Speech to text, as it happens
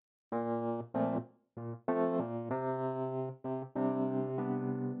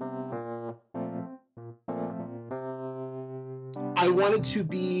I wanted to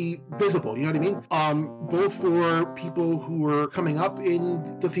be visible, you know what I mean? Both for people who were coming up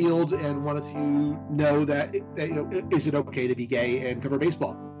in the field and wanted to know that is it okay to be gay and cover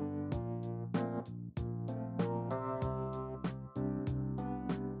baseball?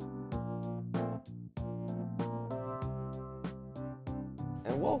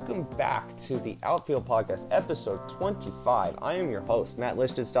 Welcome back to the Outfield Podcast, episode 25. I am your host, Matt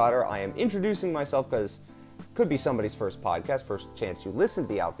Lichtenstadter. I am introducing myself because it could be somebody's first podcast, first chance you listen to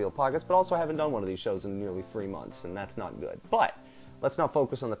the Outfield Podcast, but also I haven't done one of these shows in nearly 3 months, and that's not good. But let's not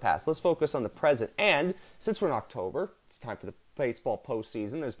focus on the past. Let's focus on the present. And since we're in October, it's time for the baseball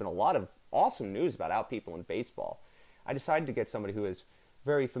postseason. There's been a lot of awesome news about out people in baseball. I decided to get somebody who is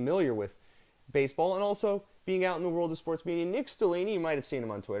very familiar with baseball and also being out in the world of sports media. Nick Stellini, you might have seen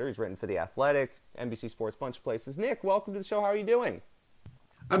him on Twitter. He's written for The Athletic, NBC Sports, bunch of places. Nick, welcome to the show. How are you doing?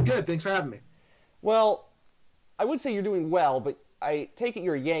 I'm good. Thanks for having me. Well, I would say you're doing well, but I take it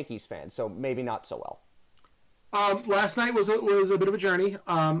you're a Yankees fan, so maybe not so well. Last night was a bit of a journey.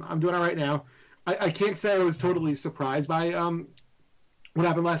 I'm doing all right now. I can't say I was totally surprised by what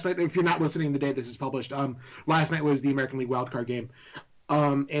happened last night. If you're not listening the day this is published, last night was the American League wildcard game,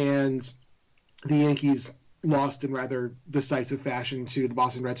 and the Yankees lost in rather decisive fashion to the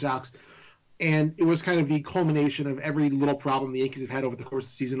Boston Red Sox. And it was kind of the culmination of every little problem the Yankees have had over the course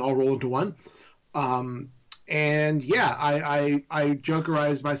of the season all roll into one. And yeah, I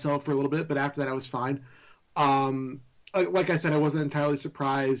jokerized myself for a little bit, but after that I was fine. Like I said, I wasn't entirely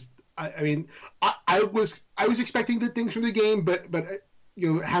surprised. I was expecting good things from the game, but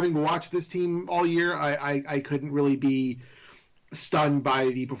having watched this team all year, I couldn't really be stunned by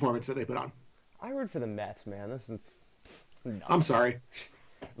the performance that they put on. I root for the Mets, man. I'm sorry.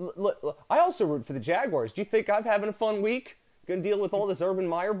 I also root for the Jaguars. Do you think I'm having a fun week? Gonna deal with all this Urban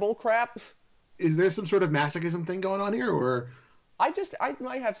Meyer bull crap? Is there some sort of masochism thing going on here, or? I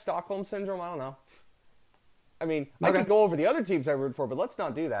might have Stockholm Syndrome. I don't know. I mean, okay. I could go over the other teams I root for, but let's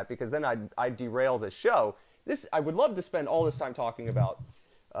not do that because then I'd derail this show. I would love to spend all this time talking about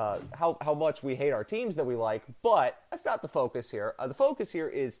how much we hate our teams that we like, but that's not the focus here. The focus here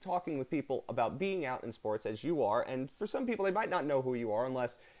is talking with people about being out in sports as you are, and for some people they might not know who you are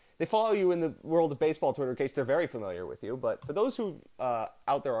unless they follow you in the world of baseball Twitter, in case they're very familiar with you. But for those who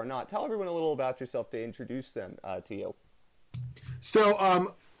out there are not, tell everyone a little about yourself to introduce them to you. So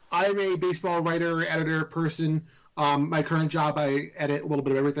I'm a baseball writer, editor, person. My current job, I edit a little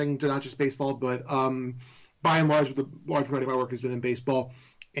bit of everything, not just baseball, but by and large, the large majority of my work has been in baseball.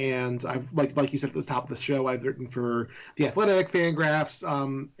 And I've, like you said at the top of the show, I've written for The Athletic, Fangraphs,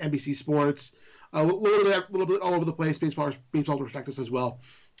 NBC Sports, a little bit all over the place, baseball prospectus as well.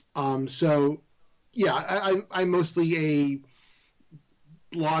 So, yeah, I'm mostly a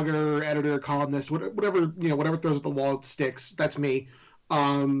blogger, editor, columnist, whatever throws at the wall it sticks. That's me.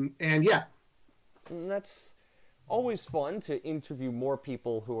 And yeah, that's always fun to interview more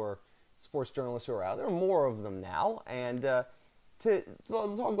people who are sports journalists who are out there. There are more of them now, and to talk a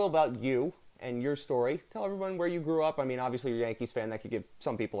little about you and your story. Tell everyone where you grew up. I mean, obviously you're a Yankees fan. That could give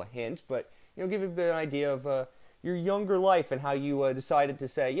some people a hint, but give them the idea of your younger life and how you decided to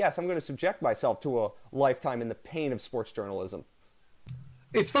say, yes, I'm going to subject myself to a lifetime in the pain of sports journalism.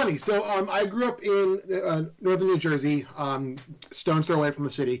 It's funny. So I grew up in northern New Jersey, stone's throw away from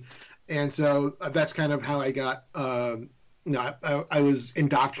the city, and so that's kind of how I got. I was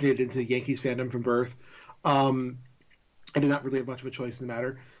indoctrinated into Yankees fandom from birth. I did not really have much of a choice in the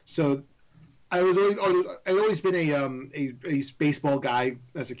matter. So I'd always been a baseball guy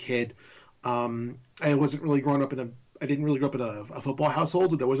as a kid. I wasn't really I didn't really grow up in a football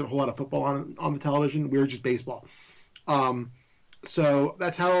household. There wasn't a whole lot of football on the television. We were just baseball. So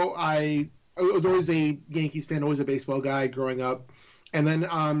that's how I was always a Yankees fan, always a baseball guy growing up. And then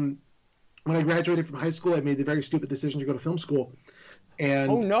when I graduated from high school, I made the very stupid decision to go to film school.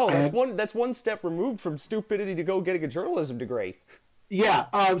 And oh no, that's one step removed from stupidity to go getting a journalism degree. Yeah,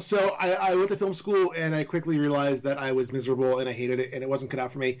 so I went to film school and I quickly realized that I was miserable and I hated it and it wasn't cut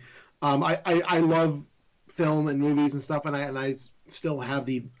out for me. I love film and movies and stuff, and I still have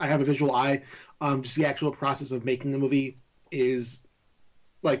a visual eye. Just the actual process of making the movie is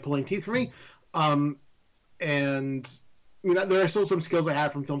like pulling teeth for me. And there are still some skills I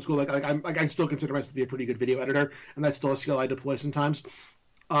have from film school. I still consider myself to be a pretty good video editor, and that's still a skill I deploy sometimes.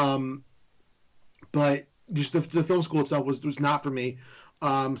 But just the film school itself was not for me.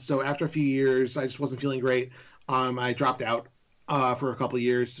 So after a few years, I just wasn't feeling great. I dropped out for a couple of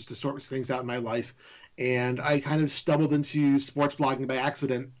years just to sort things out in my life, and I kind of stumbled into sports blogging by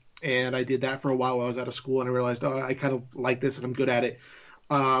accident. And I did that for a while I was out of school, and I realized, I kind of like this and I'm good at it.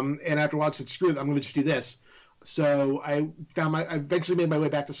 And after a while, I said, screw it, I'm going to just do this. So I eventually made my way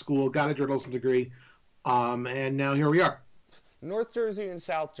back to school, got a journalism degree, and now here we are. North Jersey and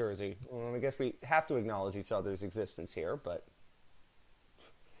South Jersey. Well, I guess we have to acknowledge each other's existence here, but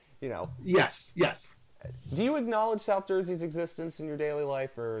you know. Yes, yes. Do you acknowledge South Jersey's existence in your daily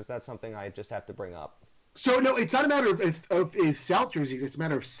life, or is that something I just have to bring up? So no, it's not a matter of if South Jersey exists. It's a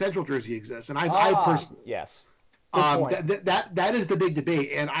matter of Central Jersey exists, and I personally, yes, that is the big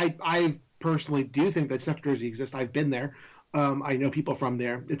debate, and I personally do think that Central Jersey exists. I've been there. I know people from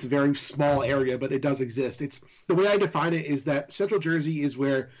there. It's a very small area, but it does exist. It's the way I define it is that Central Jersey is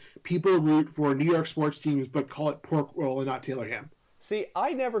where people root for New York sports teams, but call it pork roll and not Taylor ham. See,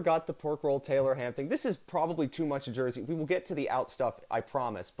 I never got the pork roll Taylor ham thing. This is probably too much of Jersey. We will get to the out stuff, I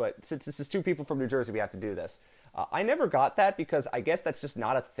promise. But since this is two people from New Jersey, we have to do this. I never got that because I guess that's just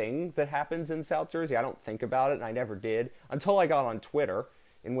not a thing that happens in South Jersey. I don't think about it, and I never did until I got on Twitter,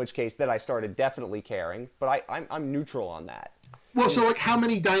 in which case then I started definitely caring. But I'm neutral on that. Well, so like how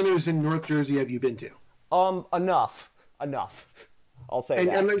many diners in North Jersey have you been to? Enough. I'll say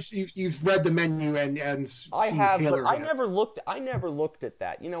that. And you've read the menu and I seen have, Taylor but I never looked at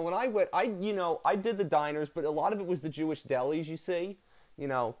that. You know, when I went, I did the diners, but a lot of it was the Jewish delis. You see, you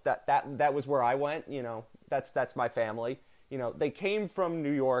know that was where I went. You know, that's my family. You know, they came from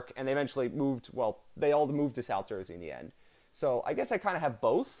New York and they eventually moved. Well, they all moved to South Jersey in the end. So I guess I kind of have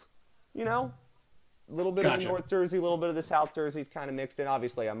both. You know, a little bit of the North Jersey, a little bit of the South Jersey, kind of mixed in.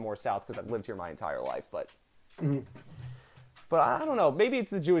 Obviously, I'm more South because I've lived here my entire life, but. Mm-hmm. But I don't know. Maybe it's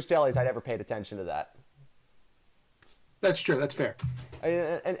the Jewish delis. I never paid attention to that. That's true. That's fair.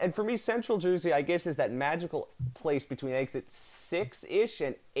 And for me, Central Jersey, I guess, is that magical place between exit 6-ish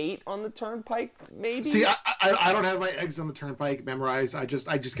and 8 on the Turnpike, maybe? See, I don't have my exits on the Turnpike memorized. I just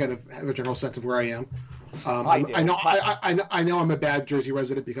kind of have a general sense of where I am. I know I'm a bad Jersey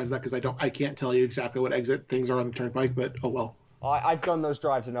resident because of that, because I can't tell you exactly what exit things are on the Turnpike, but oh well. I've done those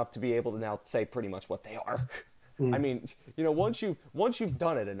drives enough to be able to now say pretty much what they are. I mean, you know, once you've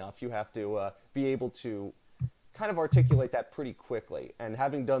done it enough, you have to be able to kind of articulate that pretty quickly. And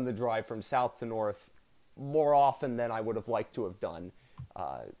having done the drive from south to north more often than I would have liked to have done,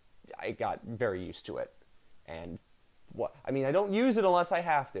 I got very used to it. And I don't use it unless I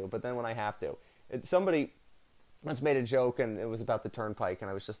have to, but then when I have to, somebody once made a joke and it was about the Turnpike, and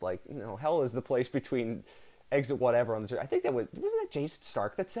I was just like, hell is the place between exit whatever on the. I think wasn't that Jason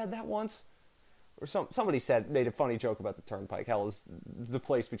Stark that said that once. Or somebody made a funny joke about the Turnpike. Hell is the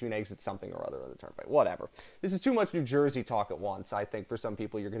place between exit something or other on the Turnpike. Whatever. This is too much New Jersey talk at once. I think for some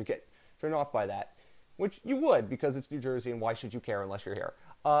people you're going to get turned off by that, which you would because it's New Jersey, and why should you care unless you're here?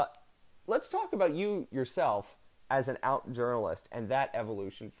 Let's talk about you yourself as an out journalist and that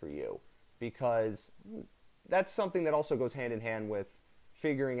evolution for you, because that's something that also goes hand in hand with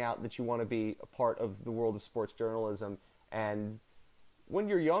figuring out that you want to be a part of the world of sports journalism. And when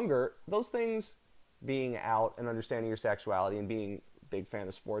you're younger, those things, being out and understanding your sexuality and being a big fan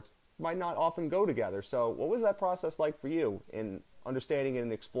of sports, might not often go together. So what was that process like for you in understanding it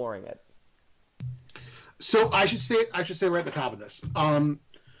and exploring it? So I should say right at the top of this.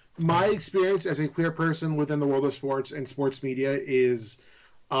 My experience as a queer person within the world of sports and sports media is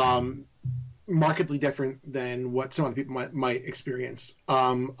markedly different than what some other people might experience.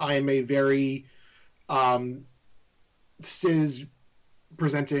 I am a very cis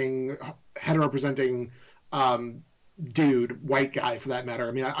presenting, hetero-presenting dude, white guy for that matter.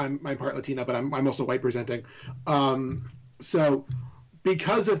 I mean, I'm part Latino, but I'm also white presenting. So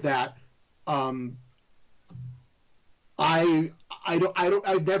because of that, I've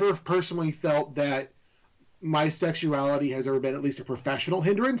never personally felt that my sexuality has ever been at least a professional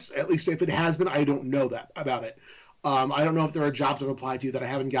hindrance. At least if it has been, I don't know that about it. I don't know if there are jobs I've applied to that I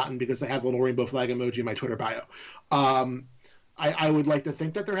haven't gotten because I have a little rainbow flag emoji in my Twitter bio. I would like to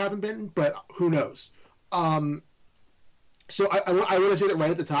think that there haven't been, but who knows? So I want to say that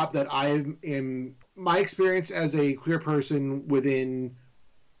right at the top that my experience as a queer person within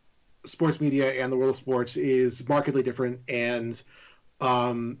sports media and the world of sports is markedly different, and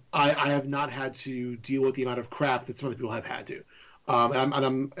I have not had to deal with the amount of crap that some other people have had to,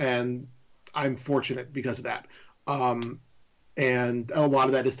 and I'm fortunate because of that. And a lot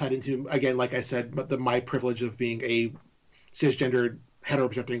of that is tied into, again, like I said, my privilege of being a cisgendered,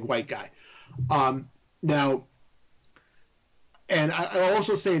 hetero-presenting white guy. Now, and I'll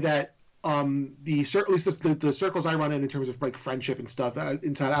also say that at least the circles I run in terms of like friendship and stuff,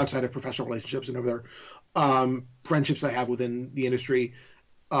 outside of professional relationships and other friendships I have within the industry,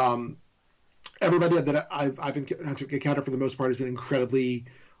 everybody that I've encountered for the most part has been incredibly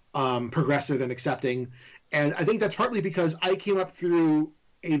progressive and accepting. And I think that's partly because I came up through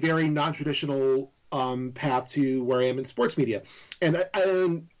a very non-traditional path to where I am in sports media. And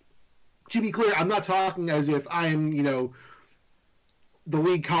to be clear, I'm not talking as if I'm, the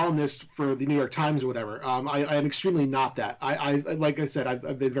lead columnist for the New York Times or whatever. I am extremely not that. I like I said,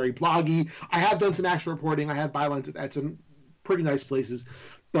 I've been very bloggy. I have done some actual reporting. I have bylines at some pretty nice places,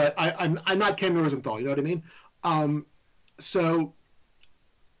 but I'm not Ken Rosenthal. You know what I mean? So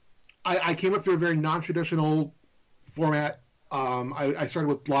I came up through a very non-traditional format. I started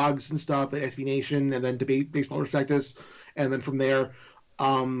with blogs and stuff at SB Nation, and then Debate Baseball Prospectus, and then from there,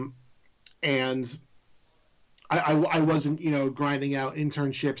 and I wasn't, grinding out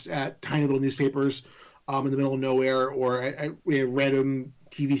internships at tiny little newspapers in the middle of nowhere, or at random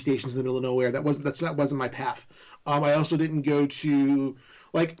TV stations in the middle of nowhere. That wasn't my path. I also didn't go to,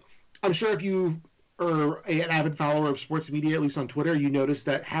 like, I'm sure if you are an avid follower of sports media, at least on Twitter, you notice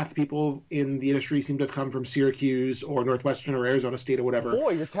that half the people in the industry seem to have come from Syracuse or Northwestern or Arizona State or whatever.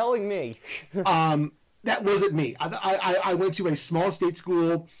 Boy, you're telling me. That wasn't me. I went to a small state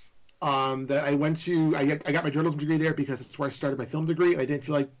school that I went to. I got my journalism degree there because that's where I started my film degree, and I didn't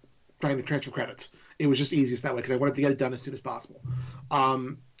feel like trying to transfer credits. It was just easiest that way because I wanted to get it done as soon as possible.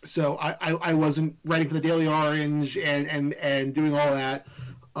 So I wasn't writing for the Daily Orange and doing all that.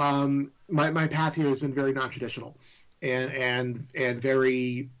 My path here has been very non-traditional and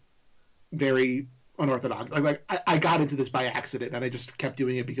very, very unorthodox. Like I got into this by accident, and I just kept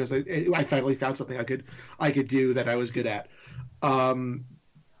doing it because I finally found something I could do that I was good at.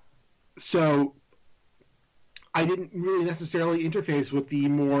 So I didn't really necessarily interface with the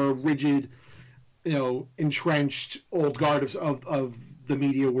more rigid, entrenched old guard of the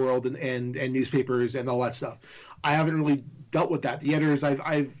media world and newspapers and all that stuff. I haven't really dealt with that. The editors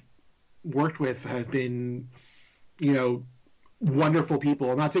I've worked with have been, wonderful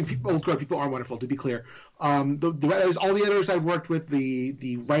people. I'm not saying old guard people aren't wonderful, to be clear. The editors, all the editors I've worked with,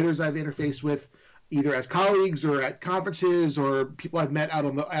 the writers I've interfaced with, either as colleagues or at conferences or people I've met out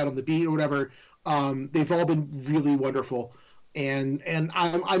on the beat or whatever, they've all been really wonderful, and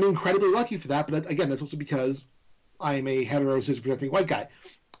I'm incredibly lucky for that. But again, that's also because I'm a hetero cis presenting white guy,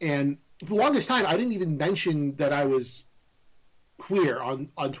 and for the longest time I didn't even mention that I was queer on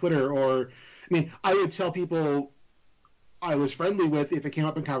Twitter, or I would tell people I was friendly with if it came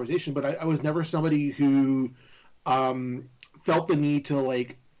up in conversation, but I was never somebody who felt the need to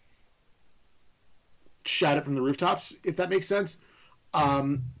shout it from the rooftops, if that makes sense.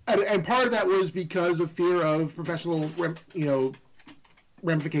 And part of that was because of fear of professional,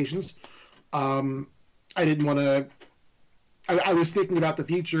 ramifications. I didn't want to. I was thinking about the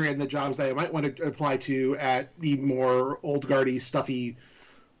future and the jobs that I might want to apply to at the more old guardy, stuffy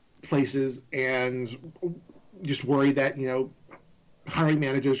places, and just worried that hiring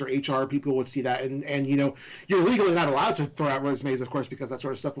managers or HR people would see that, and you're legally not allowed to throw out resumes, of course, because that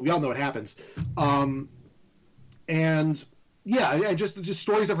sort of stuff. But we all know what happens. And yeah, and just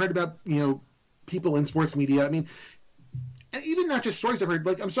stories I've heard about people in sports media. And even not just stories I've heard.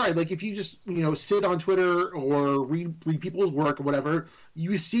 If you just sit on Twitter or read people's work or whatever,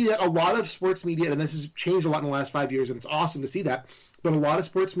 you see that a lot of sports media, and this has changed a lot in the last 5 years, and it's awesome to see that. But a lot of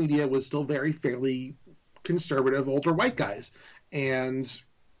sports media was still fairly conservative older white guys, and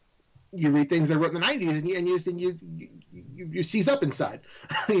you read things they wrote in the 90s and you seize up inside.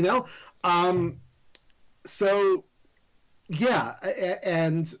 So yeah,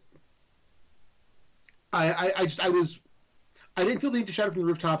 and I didn't feel the need to shout it from the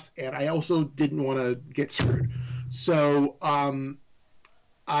rooftops, and I also didn't want to get screwed. So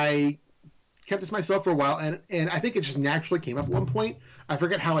I kept it to myself for a while, and I think it just naturally came up at one point. I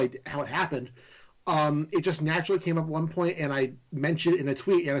forget how it happened. It just naturally came up at one point, and I mentioned it in a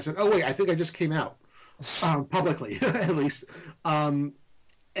tweet, and I said, "Oh wait, I think I just came out publicly, at least." And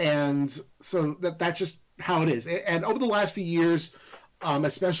so that's just how it is. And over the last few years,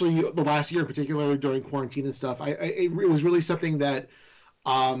 especially the last year in particular during quarantine and stuff, it was really something that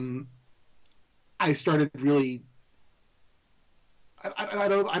I started really. I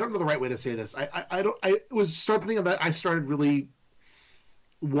don't know the right way to say this. It was something that I started really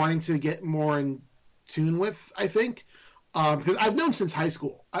wanting to get more in tune with, I think, because I've known since high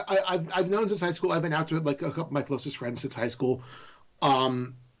school. I've known since high school. I've been out to a couple of my closest friends since high school.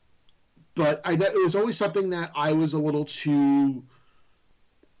 But it was always something that I was a little too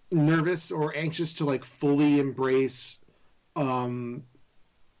nervous or anxious to fully embrace. And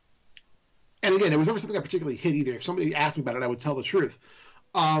again, it was never something I particularly hid either. If somebody asked me about it, I would tell the truth.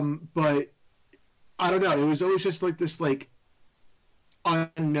 But I don't know. It was always just this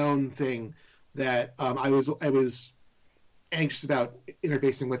unknown thing that I was anxious about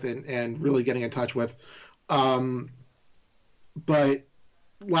interfacing with and really getting in touch with. But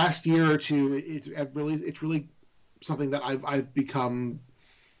last year or two, it's really something that I've become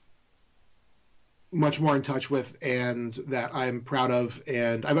much more in touch with and that I'm proud of.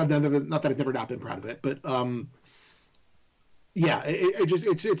 And I've never, not that I've never not been proud of it, but yeah,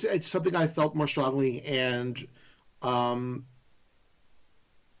 it's something I felt more strongly, and um,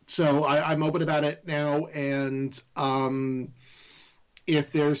 so I'm open about it now. And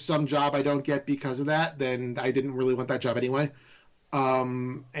if there's some job I don't get because of that, then I didn't really want that job anyway.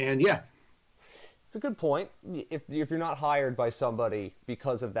 And yeah, It's a good point. If you're not hired by somebody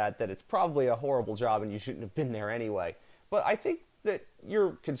because of that, then it's probably a horrible job and you shouldn't have been there anyway. But I think that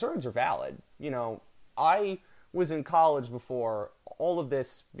your concerns are valid. You know, I was in college before all of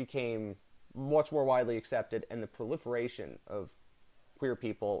this became much more widely accepted, and the proliferation of queer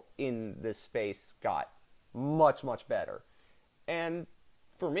people in this space got much, much better. And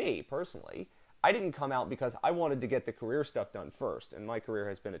for me personally, I didn't come out because I wanted to get the career stuff done first, and my career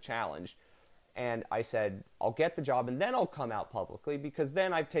has been a challenge. And I said, I'll get the job and then I'll come out publicly, because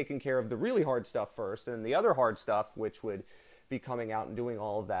then I've taken care of the really hard stuff first, and the other hard stuff, which would be coming out and doing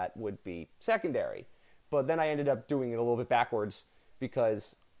all of that, would be secondary. But then I ended up doing it a little bit backwards,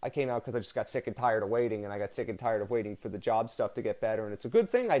 because I came out because I just got sick and tired of waiting, and I got sick and tired of waiting for the job stuff to get better. And it's a good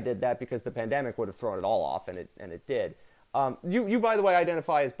thing I did that, because the pandemic would have thrown it all off, and it did. You by the way,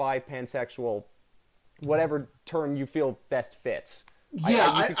 identify as bi, pansexual, whatever term you feel best fits.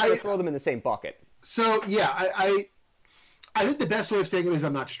 yeah, You can kind of throw them in the same bucket. so yeah, I think the best way of saying it is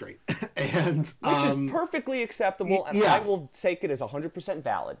I'm not straight, and Which is perfectly acceptable, and yeah. I will take it as 100%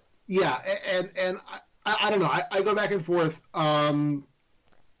 valid. yeah, and I don't know. I go back and forth. I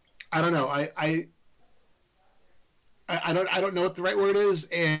don't know. I don't know what the right word is,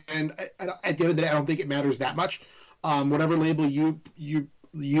 and at the end of the day, I don't think it matters that much. Whatever label the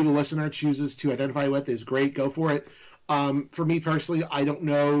listener chooses to identify with is great. Go for it. For me personally, I don't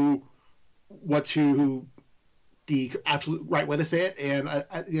know what the absolute right way to say it, and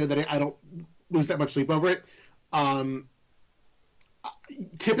I don't lose that much sleep over it. Um,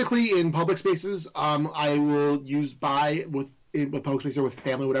 Typically in public spaces, I will use bi with public spaces or with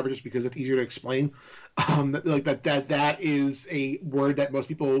family, whatever, just because it's easier to explain. That is a word that most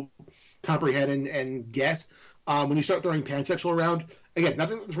people comprehend and guess. When you start throwing pansexual around, again,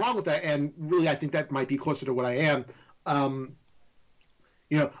 nothing's wrong with that, and really, I think that might be closer to what I am. Um,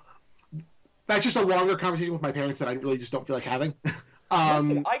 you know, that's just a longer conversation with my parents that I really just don't feel like having.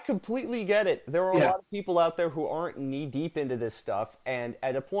 Listen, I completely get it. There are a Yeah. lot of people out there who aren't knee deep into this stuff, and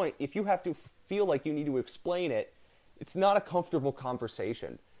at a point, if you have to feel like you need to explain it, it's not a comfortable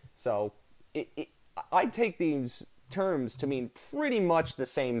conversation. So, I take these terms to mean pretty much the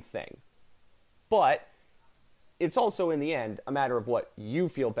same thing. But it's also, in the end, a matter of what you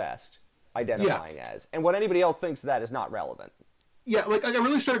feel best identifying as. And what anybody else thinks of that is not relevant. Yeah, like I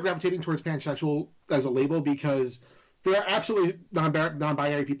really started gravitating towards pansexual as a label because there are absolutely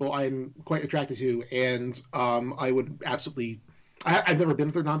non-binary people I'm quite attracted to, and I would absolutely. I've never been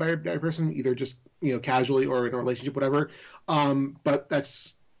with a non-binary person, either just casually or in a relationship, whatever. But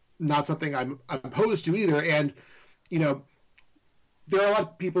that's not something I'm opposed to either. And you know, there are a lot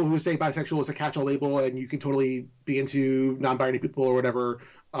of people who say bisexual is a catch-all label, and you can totally be into non-binary people or whatever,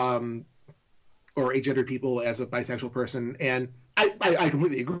 or agendered people as a bisexual person. And I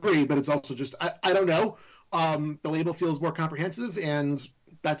completely agree, but it's also just I don't know. The label feels more comprehensive, and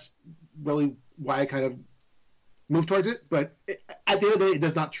that's really why I kind of move towards it. But at the end of the day, it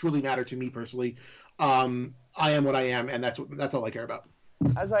does not truly matter to me personally. I am what I am, and that's all I care about.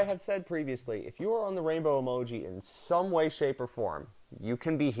 As I have said previously, if you are on the rainbow emoji in some way, shape, or form, you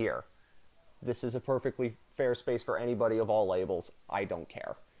can be here. This is a perfectly fair space for anybody of all labels. I don't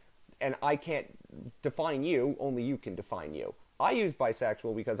care. And I can't define you, only you can define you. I use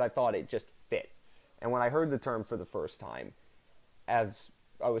bisexual because I thought it just fit. And when I heard the term for the first time, as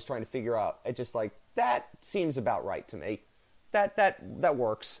I was trying to figure out, it just that seems about right to me. That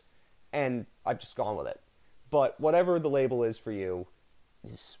works. And I've just gone with it. But whatever the label is for you,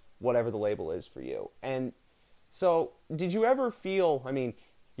 is whatever the label is for you. And so, did you ever feel,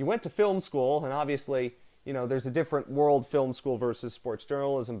 you went to film school, and obviously, there's a different world, film school versus sports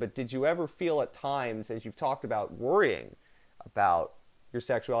journalism, but did you ever feel at times, as you've talked about, worrying about your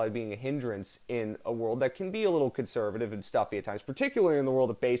sexuality being a hindrance in a world that can be a little conservative and stuffy at times, particularly in the world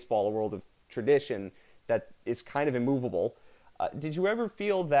of baseball, a world of tradition that is kind of immovable? Did you ever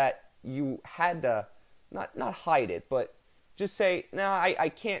feel that you had to, not hide it, but just say, I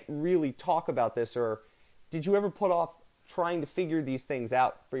can't really talk about this? Or did you ever put off trying to figure these things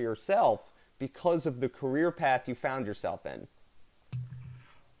out for yourself because of the career path you found yourself in?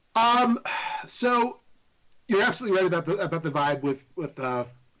 So you're absolutely right about the vibe with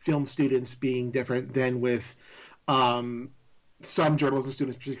film students being different than with some journalism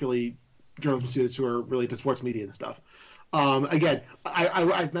students, particularly journalism students who are really into sports media and stuff. Again,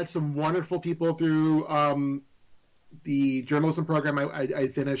 I've met some wonderful people through the journalism program I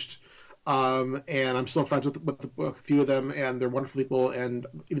finished, and I'm still friends with a few of them, and they're wonderful people, and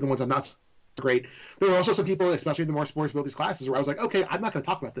even the ones I'm not so great. There were also some people, especially in the more sports-focused classes, where I was like, okay, I'm not going to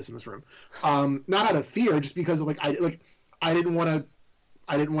talk about this in this room, not out of fear, just because of, I didn't want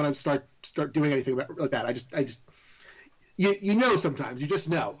to start doing anything like that. I just you know, sometimes you just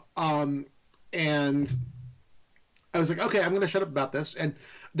know, and I was like, okay, I'm going to shut up about this, and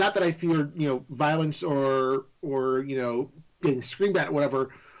not that I fear, violence or getting screamed at or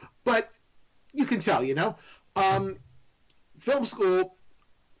whatever, but you can tell, film school.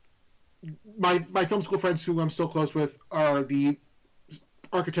 My film school friends who I'm still close with are the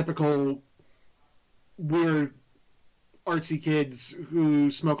archetypical weird artsy kids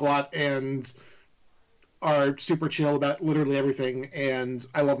who smoke a lot and are super chill about literally everything, and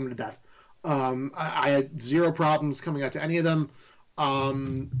I love them to death. I had zero problems coming out to any of them.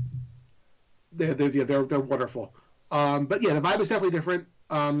 They're wonderful. But yeah, the vibe is definitely different.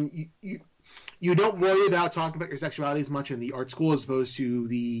 You don't worry about talking about your sexuality as much in the art school as opposed to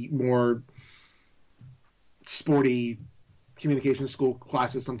the more sporty communication school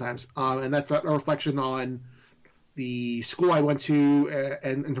classes sometimes. And that's a reflection on the school I went to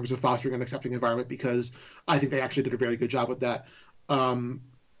and in terms of fostering an accepting environment, because I think they actually did a very good job with that.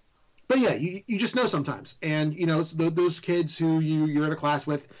 But yeah, you just know sometimes. And, those kids who you're in a class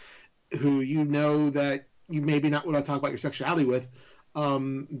with who that you maybe not want to talk about your sexuality with,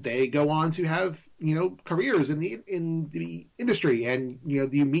 they go on to have, careers in the industry. And,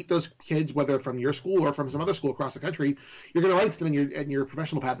 you meet those kids, whether from your school or from some other school across the country, you're going to run into them in your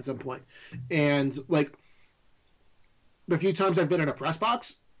professional path at some point. And, the few times I've been in a press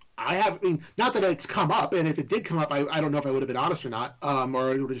box, not that it's come up, and if it did come up, I don't know if I would have been honest or not, or I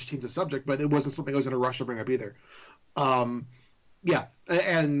would have just changed the subject, but it wasn't something I was in a rush to bring up either. Yeah,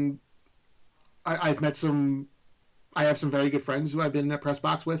 and I have some very good friends who I've been in a press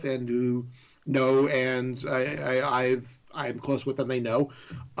box with and who know, and I'm close with them, they know.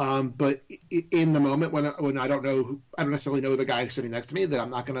 But in the moment when I don't necessarily know the guy sitting next to me, that I'm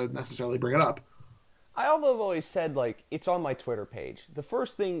not going to necessarily bring it up. I have always said, it's on my Twitter page. The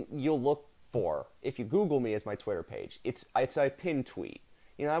first thing you'll look for, if you Google me, is my Twitter page. It's a pinned tweet.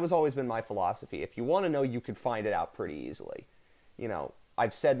 That was always been my philosophy. If you want to know, you can find it out pretty easily.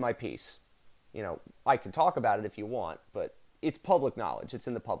 I've said my piece. I can talk about it if you want, but it's public knowledge. It's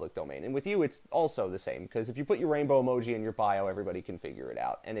in the public domain. And with you, it's also the same, because if you put your rainbow emoji in your bio, everybody can figure it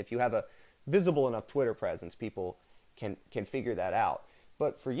out. And if you have a visible enough Twitter presence, people can figure that out.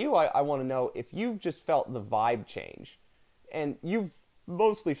 But for you, I want to know if you've just felt the vibe change. And you've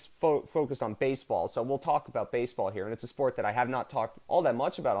mostly focused on baseball, so we'll talk about baseball here. And it's a sport that I have not talked all that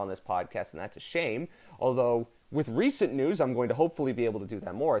much about on this podcast, and that's a shame. Although, with recent news, I'm going to hopefully be able to do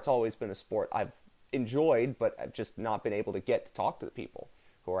that more. It's always been a sport I've enjoyed, but I've just not been able to get to talk to the people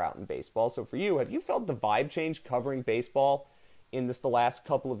who are out in baseball. So for you, have you felt the vibe change covering baseball in the last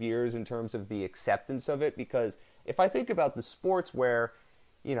couple of years in terms of the acceptance of it? Because if I think about the sports where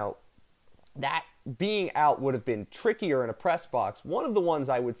that being out would have been trickier in a press box, one of the ones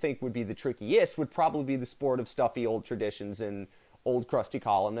I would think would be the trickiest would probably be the sport of stuffy old traditions and old crusty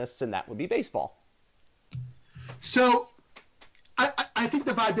columnists, and that would be baseball. So I think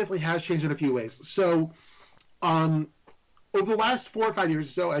the vibe definitely has changed in a few ways. So over the last 4 or 5 years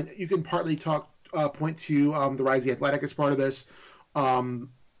or so, you can partly point to the Rise of the Athletic as part of this,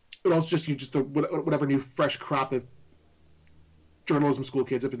 but also just whatever new fresh crop of journalism school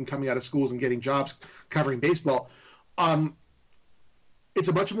kids have been coming out of schools and getting jobs covering baseball. It's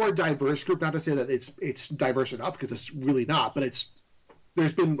a much more diverse group. Not to say that it's diverse enough, because it's really not, but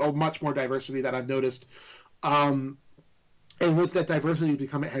there's been a much more diversity that I've noticed. And with that diversity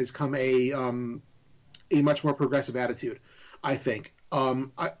has come a much more progressive attitude, I think.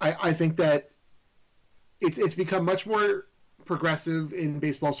 I think that it's become much more progressive in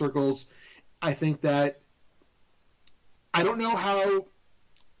baseball circles. I think that I don't know how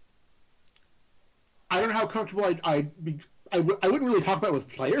comfortable I wouldn't really talk about it with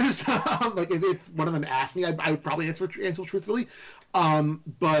players. If one of them asked me, I would probably answer truthfully.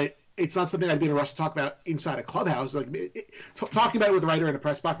 But it's not something I'd be in a rush to talk about inside a clubhouse. Talking about it with a writer in a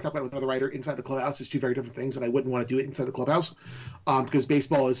press box, talking about it with another writer inside the clubhouse is two very different things, and I wouldn't want to do it inside the clubhouse, because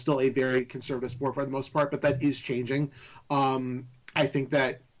baseball is still a very conservative sport for the most part, but that is changing. I think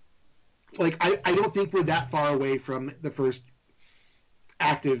that, I don't think we're that far away from the first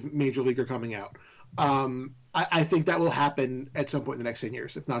active major leaguer coming out. I think that will happen at some point in the next 10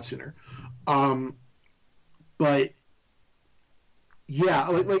 years, if not sooner. But yeah,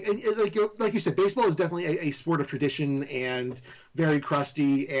 like you said, baseball is definitely a sport of tradition and very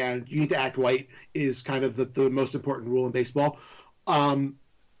crusty, and you need to act white is kind of the most important rule in baseball. Like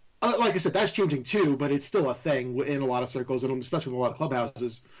I said, that's changing too, but it's still a thing in a lot of circles, and especially in a lot of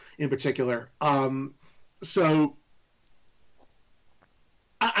clubhouses in particular. So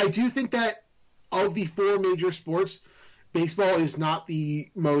I do think that of the four major sports, baseball is not the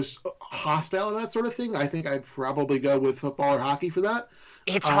most hostile in that sort of thing. I think I'd probably go with football or hockey for that.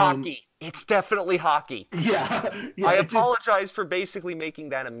 It's hockey. It's definitely hockey. Yeah. I apologize for basically making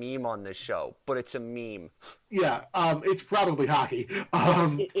that a meme on this show, but it's a meme. Yeah, it's probably hockey.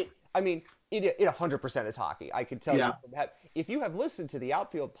 It 100% is hockey. I can tell you. If you have listened to the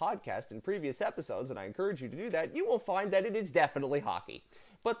Outfield podcast in previous episodes, and I encourage you to do that, you will find that it is definitely hockey.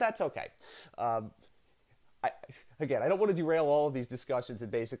 But that's okay. I don't want to derail all of these discussions and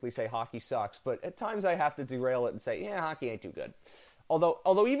basically say hockey sucks, but at times I have to derail it and say, yeah, hockey ain't too good.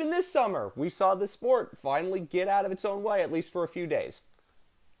 Although even this summer, we saw the sport finally get out of its own way, at least for a few days.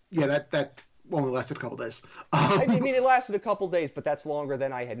 Yeah, that only lasted a couple days. It lasted a couple days, but that's longer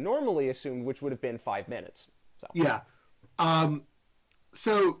than I had normally assumed, which would have been 5 minutes. So. Yeah.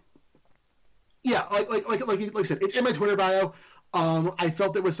 So, yeah, like I said, it's in my Twitter bio. I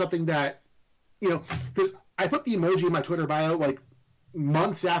felt it was something that, because I put the emoji in my Twitter bio like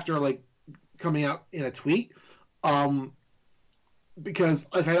months after like coming out in a tweet, because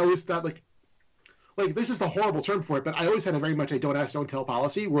like I always thought like this is the horrible term for it, but I always had a very much a don't ask, don't tell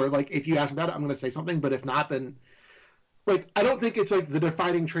policy where like if you ask about it, I'm going to say something, but if not, then like I don't think it's like the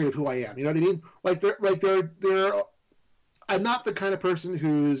defining trait of who I am. You know what I mean? I'm not the kind of person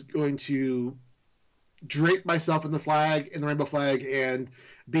who's going to drape myself in the rainbow flag, and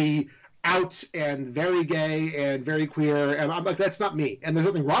be out and very gay and very queer, and I'm like, that's not me. And there's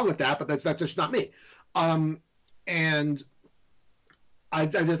nothing wrong with that, but that's just not me. And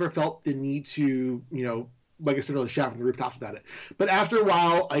I've never felt the need to, like I said, really shout from the rooftops about it. But after a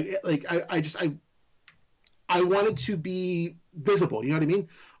while, I wanted to be visible. You know what I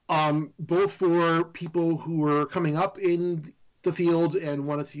mean? Both for people who were coming up in the field and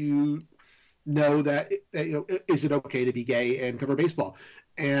wanted to know that is it okay to be gay and cover baseball?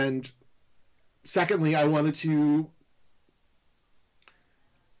 And secondly, I wanted to,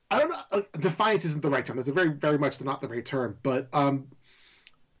 I don't know, defiance isn't the right term. That's a very, very much not the right term, but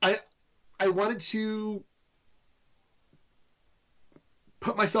I wanted to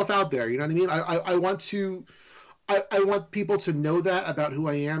put myself out there. You know what I mean? I want people to know that about who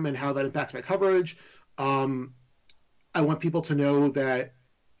I am and how that impacts my coverage. I want people to know that,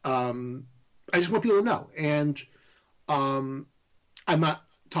 I just want people to know. And I'm not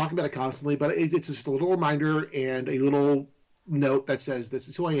talking about it constantly, but it's just a little reminder and a little note that says this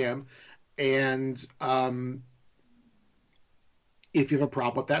is who I am. And if you have a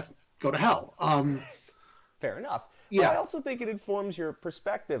problem with that, go to hell. Fair enough. Yeah. But I also think it informs your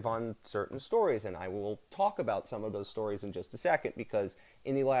perspective on certain stories, and I will talk about some of those stories in just a second, because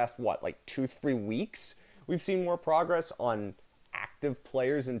in the last, 2-3 weeks, we've seen more progress on active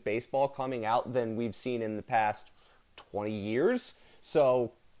players in baseball coming out than we've seen in the past 20 years.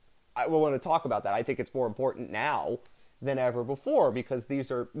 So I will want to talk about that. I think it's more important now than ever before, because these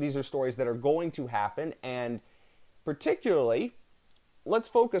are stories that are going to happen, and particularly, let's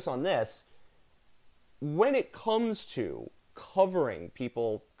focus on this. When it comes to covering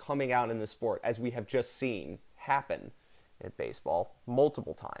people coming out in the sport, as we have just seen happen at baseball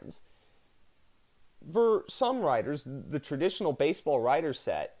multiple times, for some writers, the traditional baseball writer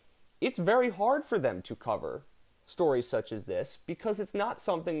set, it's very hard for them to cover stories such as this because it's not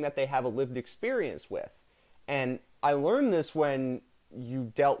something that they have a lived experience with. And I learned this when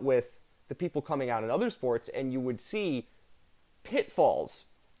you dealt with the people coming out in other sports, and you would see pitfalls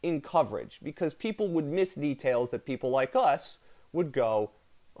in coverage because people would miss details that people like us would go,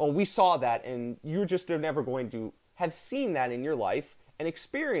 oh, we saw that, and you just are never going to have seen that in your life and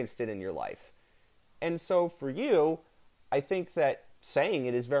experienced it in your life. And so for you, I think that saying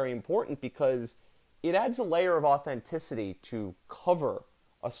it is very important because it adds a layer of authenticity to cover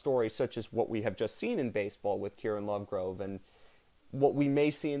a story such as what we have just seen in baseball with Kieran Lovegrove and what we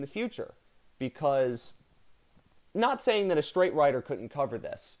may see in the future. Because, not saying that a straight writer couldn't cover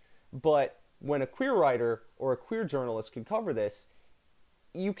this, but when a queer writer or a queer journalist can cover this,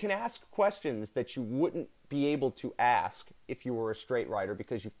 you can ask questions that you wouldn't be able to ask if you were a straight writer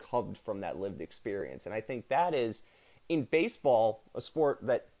because you've come from that lived experience. And I think that is, in baseball, a sport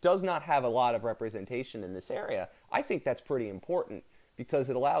that does not have a lot of representation in this area, I think that's pretty important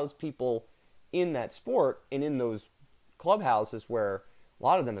because it allows people in that sport and in those clubhouses where a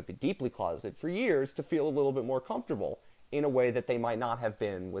lot of them have been deeply closeted for years to feel a little bit more comfortable in a way that they might not have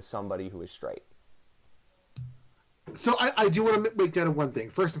been with somebody who is straight. So I do want to make note of one thing.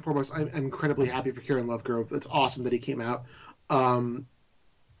 First and foremost, I'm incredibly happy for Kieran Lovegrove. It's awesome that he came out.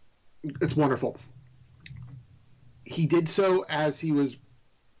 It's wonderful. He did so as he was,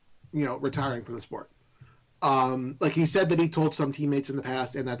 retiring from the sport. Like he said that he told some teammates in the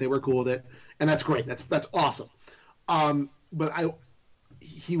past and that they were cool with it, and that's great. That's awesome. But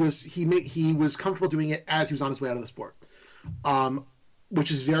he was comfortable doing it as he was on his way out of the sport,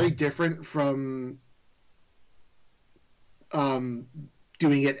 which is very different from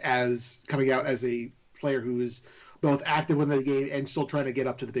doing it as coming out as a player who is both active within the game and still trying to get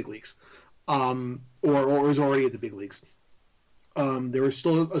up to the big leagues, or is already at the big leagues. There was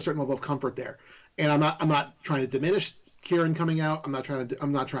still a certain level of comfort there, and I'm not trying to diminish Kieran coming out. I'm not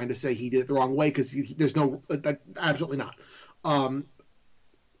trying to say he did it the wrong way, because there's no, absolutely not.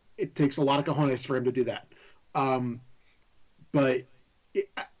 It takes a lot of cojones for him to do that. But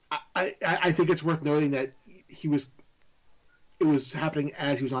I think it's worth noting that it was happening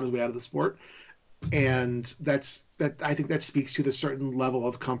as he was on his way out of the sport, and I think that speaks to the certain level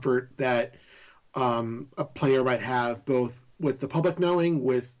of comfort that a player might have, both with the public knowing,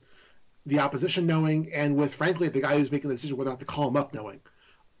 with the opposition knowing, and with, frankly, the guy who's making the decision whether or not to call him up knowing.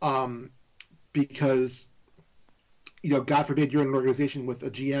 Because, God forbid you're in an organization with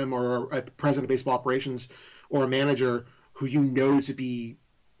a GM or a president of baseball operations or a manager who to be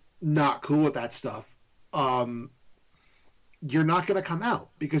not cool with that stuff. You're not going to come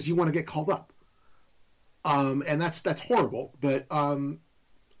out because you want to get called up. And that's horrible, but I'm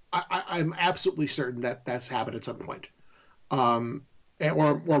absolutely certain that that's happened at some point. Or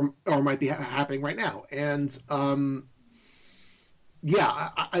might be happening right now. And I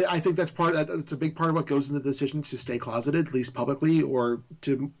think that's a big part of what goes into the decision to stay closeted, at least publicly, or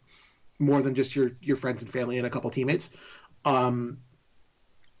to more than just your friends and family and a couple teammates. That's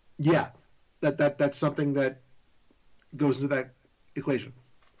something that goes into that equation.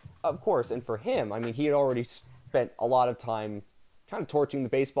 Of course, and for him, I mean, he had already spent a lot of time kind of torching the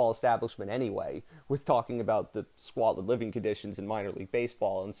baseball establishment anyway, with talking about the squalid living conditions in minor league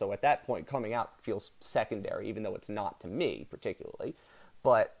baseball, and so at that point, coming out feels secondary, even though it's not to me particularly.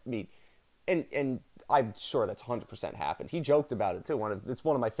 But I mean, and I'm sure that's 100% happened. He joked about it too. It's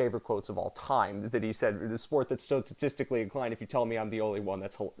one of my favorite quotes of all time, that he said, "The sport that's so statistically inclined, if you tell me I'm the only one,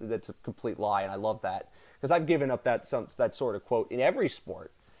 that's a complete lie." And I love that, because I've given up that sort of quote in every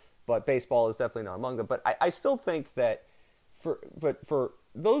sport, but baseball is definitely not among them. But I still think that for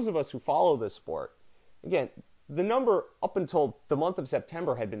those of us who follow this sport, again, the number up until the month of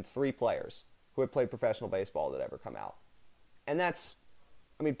September had been 3 players who had played professional baseball that ever come out. And that's,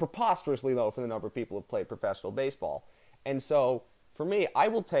 I mean, preposterously low for the number of people who have played professional baseball. And so, for me, I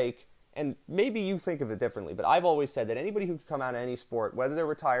will take, and maybe you think of it differently, but I've always said that anybody who can come out of any sport, whether they're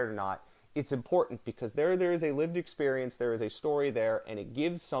retired or not, it's important, because there is a lived experience, there is a story there, and it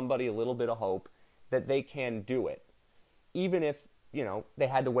gives somebody a little bit of hope that they can do it. Even if, they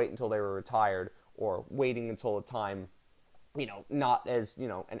had to wait until they were retired, or waiting until a time, not as,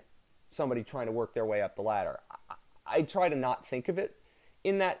 and somebody trying to work their way up the ladder. I try to not think of it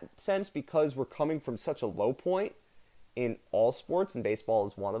in that sense, because we're coming from such a low point in all sports, and baseball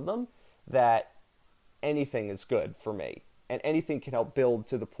is one of them, that anything is good for me. And anything can help build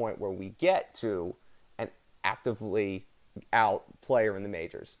to the point where we get to an actively out player in the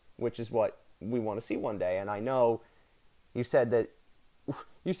majors, which is what we want to see one day. And I know you said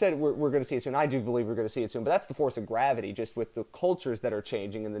we're going to see it soon. I do believe we're going to see it soon, but that's the force of gravity, just with the cultures that are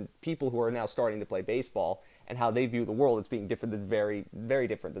changing and the people who are now starting to play baseball and how they view the world as being different, than very, very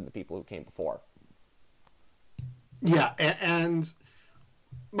different than the people who came before. Yeah, and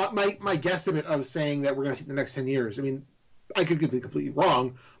my guesstimate of saying that we're going to see it in the next 10 years, I mean, I could be completely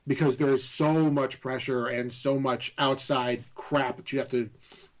wrong, because there's so much pressure and so much outside crap that you have to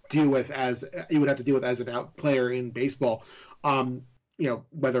deal with as an out player in baseball.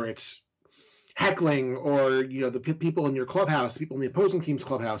 Whether it's heckling or the people in your clubhouse, people in the opposing team's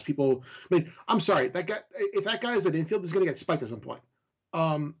clubhouse, people. I mean, I'm sorry, that guy. If that guy is an infield, he's going to get spiked at some point,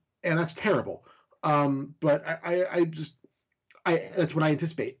 and that's terrible. But I that's what I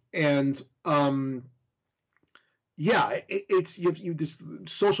anticipate, and it's you just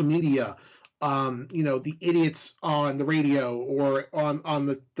social media. The idiots on the radio or on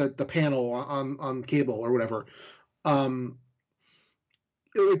the panel on cable or whatever.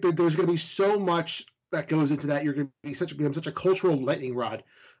 There's going to be so much that goes into that. You're going to become such a cultural lightning rod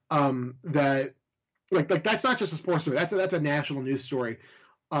that like that's not just a sports story. That's a national news story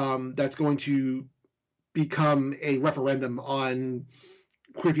that's going to become a referendum on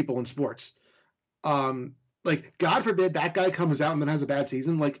queer people in sports. Like, God forbid that guy comes out and then has a bad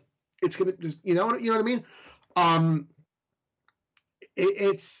season. Like, it's gonna just, you know what I mean.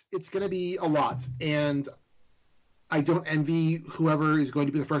 It's gonna be a lot, and I don't envy whoever is going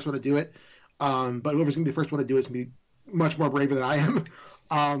to be the first one to do it. But whoever's going to be the first one to do it is going to be much more braver than I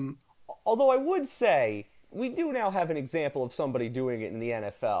am. Although I would say we do now have an example of somebody doing it in the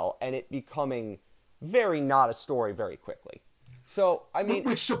NFL and it becoming very not a story very quickly. So I mean,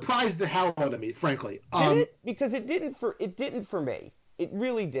 which surprised the hell out of me, frankly. Did it? Because it didn't for me. It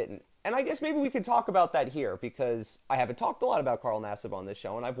really didn't. And I guess maybe we could talk about that here because I haven't talked a lot about Carl Nassib on this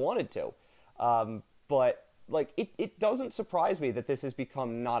show, and I've wanted to. But like, it doesn't surprise me that this has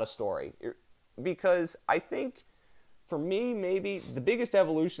become not a story, because I think for me, maybe the biggest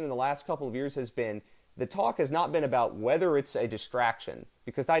evolution in the last couple of years has been the talk has not been about whether it's a distraction,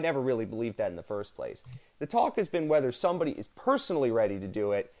 because I never really believed that in the first place. The talk has been whether somebody is personally ready to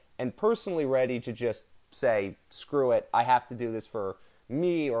do it and personally ready to just say, screw it, I have to do this for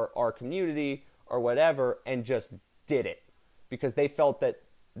me or our community or whatever, and just did it because they felt that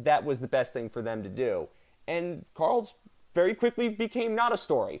that was the best thing for them to do. And Carl's very quickly became not a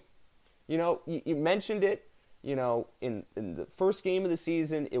story. You know, you mentioned it, you know, in the first game of the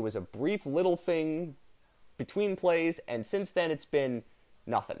season, it was a brief little thing between plays, and since then it's been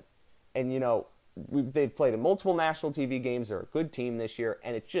nothing. And, you know, they've played in multiple national TV games. They're a good team this year,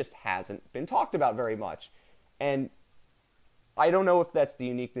 and it just hasn't been talked about very much. And I don't know if that's the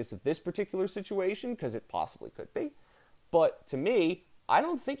uniqueness of this particular situation, because it possibly could be. But to me, I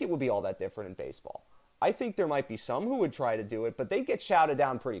don't think it would be all that different in baseball. I think there might be some who would try to do it, but they get shouted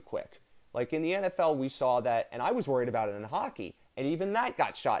down pretty quick. Like in the NFL, we saw that, and I was worried about it in hockey, and even that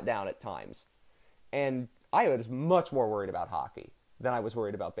got shot down at times. And I was much more worried about hockey than I was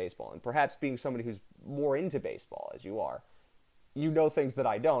worried about baseball. And perhaps being somebody who's more into baseball, as you are, you know things that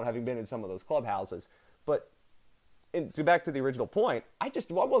I don't, having been in some of those clubhouses. But back to the original point, I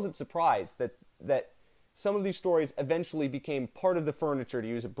wasn't surprised that some of these stories eventually became part of the furniture, to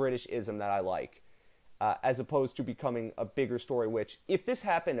use a British-ism that I like, as opposed to becoming a bigger story, which, if this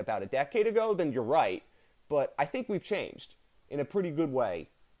happened about a decade ago, then you're right. But I think we've changed in a pretty good way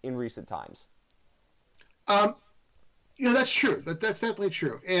in recent times. You know, that's true. That's definitely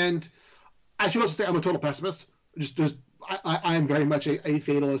true. And I should also say I'm a total pessimist. I am very much a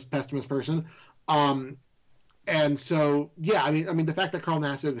fatalist, pessimist person. And so, yeah, I mean, the fact that Carl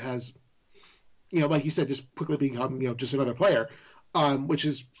Nassib has, you know, like you said, just quickly become, you know, just another player, which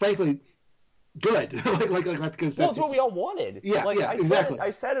is frankly good. Because well, it's what we all wanted. Yeah, like, yeah, exactly.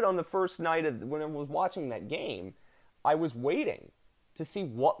 I said it on the first night when I was watching that game. I was waiting to see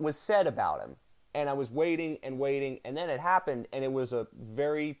what was said about him, and I was waiting, and then it happened, and it was a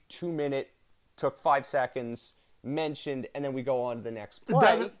very 2-minute, took 5 seconds, mentioned, and then we go on to the next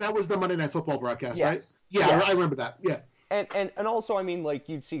play. That was the Monday Night Football broadcast, yes. right? Yeah, I remember that. Yeah. And also, I mean, like,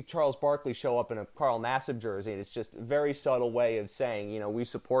 you'd see Charles Barkley show up in a Carl Nassib jersey, and it's just a very subtle way of saying, you know, we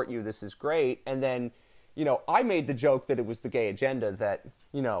support you, this is great. And then, you know, I made the joke that it was the gay agenda that,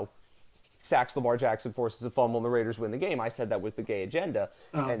 you know, sacks Lamar Jackson, forces a fumble, and the Raiders win the game. I said that was the gay agenda,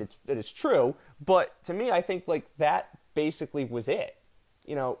 and it's true. But to me, I think, like, that basically was it.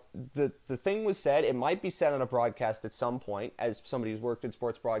 You know, the thing was said. It might be said on a broadcast at some point. As somebody who's worked in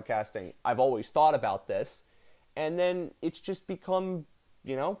sports broadcasting, I've always thought about this. And then it's just become,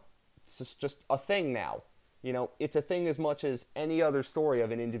 you know, it's just a thing now. You know, it's a thing as much as any other story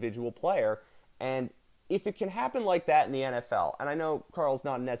of an individual player. And if it can happen like that in the NFL, and I know Carl's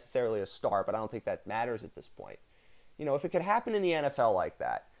not necessarily a star, but I don't think that matters at this point. You know, if it could happen in the NFL like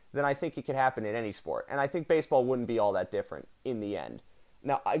that, then I think it could happen in any sport. And I think baseball wouldn't be all that different in the end.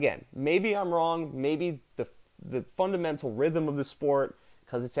 Now, again, maybe I'm wrong. Maybe the fundamental rhythm of the sport,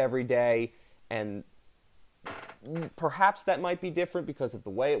 because it's every day, and perhaps that might be different because of the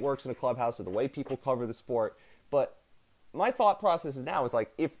way it works in a clubhouse or the way people cover the sport. But my thought process is now is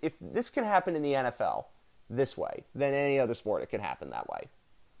like, if this can happen in the NFL this way, then any other sport, it can happen that way.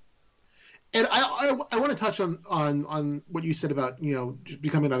 And I want to touch on what you said about, you know, just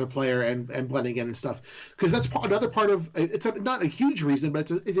becoming another player and blending in and stuff, because that's another part of it's not a huge reason, but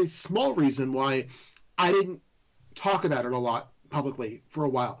it's a small reason why I didn't talk about it a lot publicly for a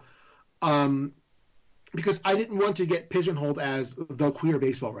while, because I didn't want to get pigeonholed as the queer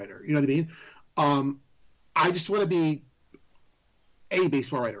baseball writer. You know what I mean? I just want to be a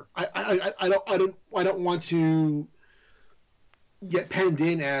baseball writer. I don't want to get penned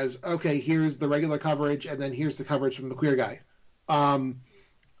in as, okay, here's the regular coverage and then here's the coverage from the queer guy.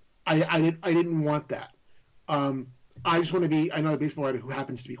 I didn't want that. I just want to be another baseball writer who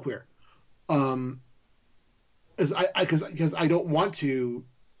happens to be queer. Because I don't want to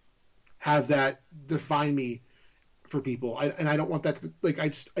have that define me for people. And I don't want that to, like,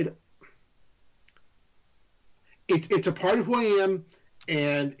 it's a part of who I am,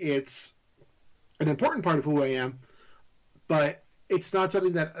 and it's an important part of who I am, but it's not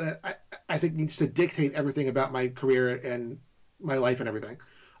something that I think needs to dictate everything about my career and my life and everything.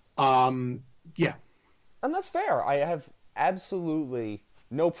 Yeah. And that's fair. I have absolutely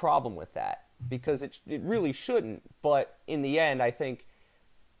no problem with that, because it really shouldn't. But in the end, I think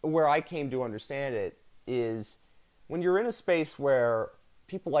where I came to understand it is when you're in a space where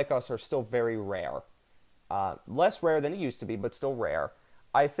people like us are still very rare, less rare than it used to be, but still rare,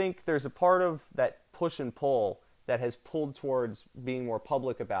 I think there's a part of that push and pull that has pulled towards being more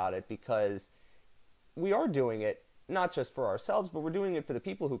public about it, because we are doing it not just for ourselves, but we're doing it for the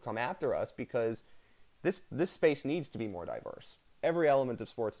people who come after us, because this space needs to be more diverse. Every element of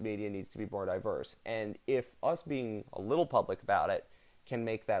sports media needs to be more diverse. And if us being a little public about it can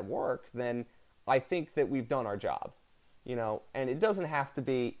make that work, then I think that we've done our job. And it doesn't have to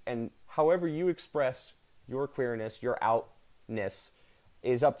be, and however you express your queerness, your outness,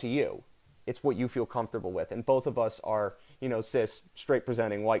 is up to you. It's what you feel comfortable with. And both of us are, cis, straight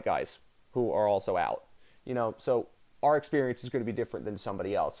presenting white guys who are also out. So our experience is going to be different than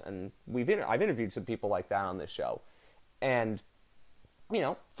somebody else. And I've interviewed some people like that on this show. And,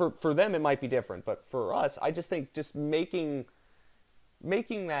 for them it might be different. But for us, I just think just making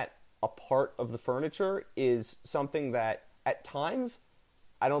that a part of the furniture is something that at times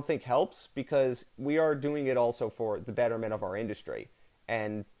I don't think helps, because we are doing it also for the betterment of our industry.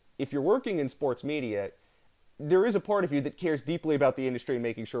 And if you're working in sports media, there is a part of you that cares deeply about the industry and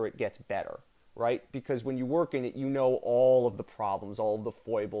making sure it gets better, right? Because when you work in it, you know all of the problems, all of the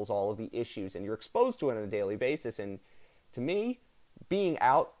foibles, all of the issues, and you're exposed to it on a daily basis. And to me, being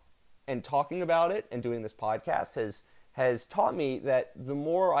out and talking about it and doing this podcast has taught me that the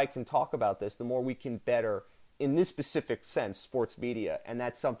more I can talk about this, the more we can better, in this specific sense, sports media. And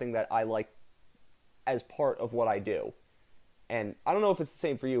that's something that I like as part of what I do. And I don't know if it's the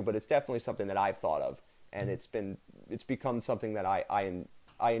same for you, but it's definitely something that I've thought of. And it's become something that I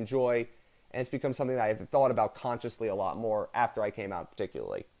enjoy, and it's become something that I've thought about consciously a lot more after I came out,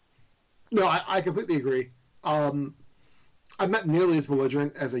 particularly. No, I completely agree. I'm not nearly as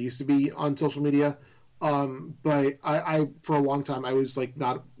belligerent as I used to be on social media, but I for a long time I was like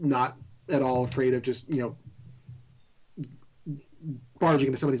not at all afraid of just barging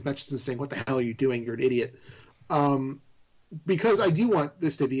into somebody's mentions and saying, "What the hell are you doing? You're an idiot." Because I do want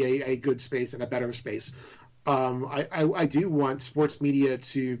this to be a good space and a better space. I do want sports media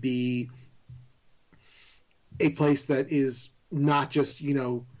to be a place that is not just,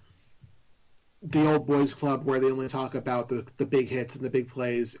 the old boys club where they only talk about the big hits and the big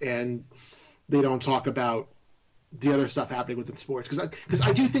plays, and they don't talk about the other stuff happening within sports. Because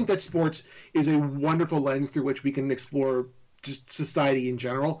I do think that sports is a wonderful lens through which we can explore just society in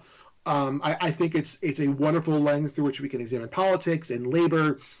general. I think it's a wonderful lens through which we can examine politics and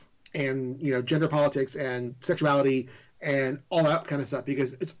labor and gender politics and sexuality and all that kind of stuff,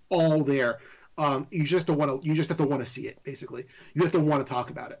 because it's all there. You just have to want to see it. Basically, you have to want to talk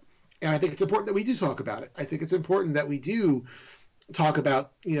about it, and I think it's important that we do talk about it. I think it's important that we do talk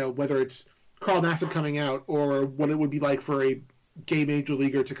about whether it's Carl Nassib coming out, or what it would be like for a gay major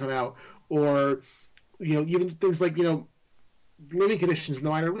leaguer to come out, or even things like living conditions in the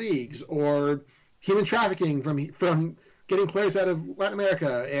minor leagues, or human trafficking from getting players out of Latin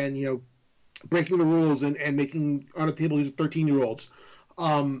America and breaking the rules and making on a table 13-year-olds.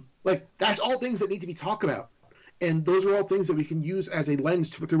 Like, that's all things that need to be talked about, and those are all things that we can use as a lens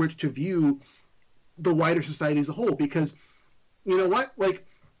through which to view the wider society as a whole. Because you know what, like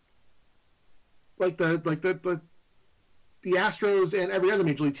the Astros and every other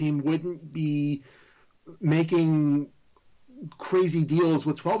major league team wouldn't be making crazy deals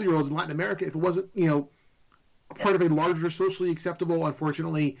with 12-year-olds in Latin America if it wasn't, a part of a larger socially acceptable,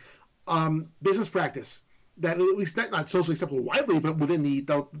 unfortunately, business practice that at least not socially acceptable widely, but within the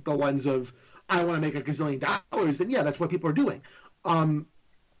lens of, I want to make $1 gazillion, then yeah, that's what people are doing.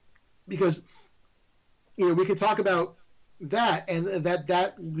 Because, we can talk about that, and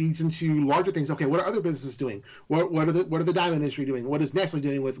that leads into larger things. Okay, what are other businesses doing? What are the diamond industry doing? What is Nestle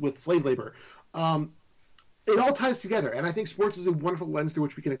doing with slave labor? It all ties together, and I think sports is a wonderful lens through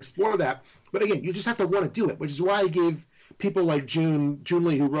which we can explore that. But again, you just have to want to do it, which is why I gave people like June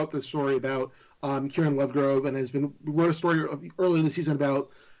Lee, who wrote the story about Kieran Lovegrove, and wrote a story early in the season about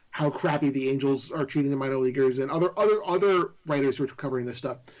how crappy the Angels are treating the minor leaguers and other writers who are covering this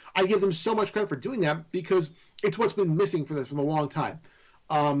stuff. I give them so much credit for doing that because it's what's been missing for this for a long time.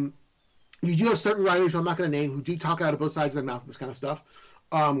 You do have certain writers who I'm not going to name who do talk out of both sides of their mouth this kind of stuff,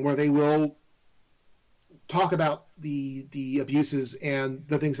 where they will talk about the abuses and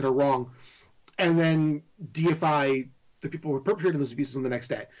the things that are wrong, and then deify the people who are perpetrating those abuses on the next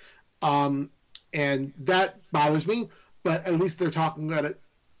day. And that bothers me, but at least they're talking about it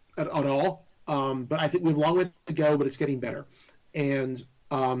at all. But I think we have a long way to go, but it's getting better. And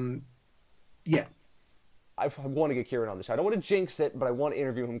yeah. I want to get Kieran on the show. I don't want to jinx it, but I want to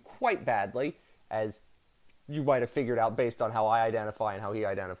interview him quite badly, as you might have figured out based on how I identify and how he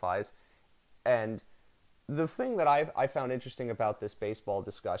identifies. And the thing that I found interesting about this baseball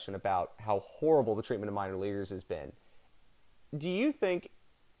discussion about how horrible the treatment of minor leaguers has been, do you think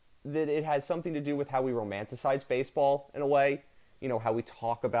that it has something to do with how we romanticize baseball in a way? You know, how we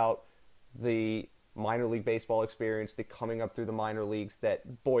talk about the minor league baseball experience, the coming up through the minor leagues,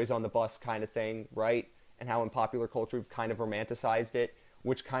 that boys on the bus kind of thing, right? And how in popular culture we've kind of romanticized it,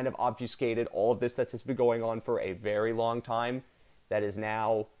 which kind of obfuscated all of this that's just been going on for a very long time, that is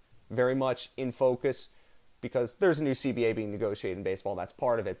now very much in focus because there's a new CBA being negotiated in baseball, and that's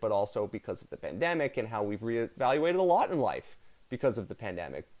part of it, but also because of the pandemic and how we've reevaluated a lot in life because of the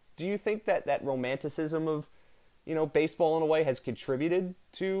pandemic. Do you think that that romanticism of, you know, baseball in a way has contributed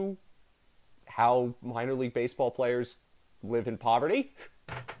to how minor league baseball players live in poverty?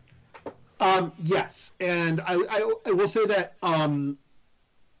 Yes, and I will say that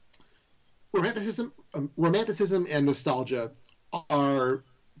romanticism and nostalgia are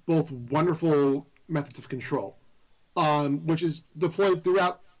both wonderful methods of control, which is deployed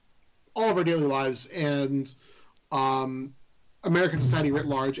throughout all of our daily lives and American society writ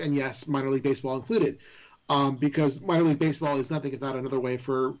large, and yes, minor league baseball included, because minor league baseball is nothing if not another way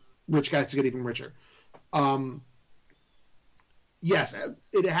for rich guys to get even richer. Yes,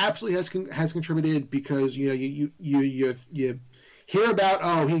 it absolutely has contributed because you hear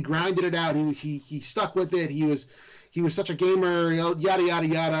about, he grinded it out, he stuck with it, he was such a gamer, yada yada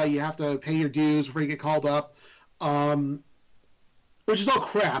yada. You have to pay your dues before you get called up, which is all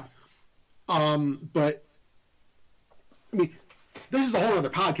crap. But I mean, this is a whole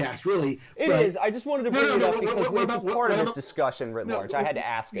other podcast, really. It is. I just wanted to bring it up because it's part of this discussion writ large. I had to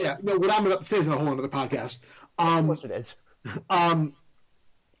ask it. Yeah, no, what I'm about to say is in a whole other podcast. Of course it is.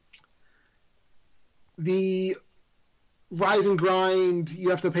 The rise and grind,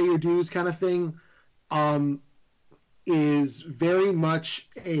 you have to pay your dues kind of thing, is very much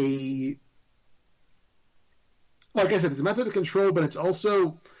like I said, it's a method of control, but it's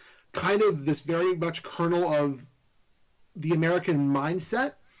also kind of this very much kernel of the American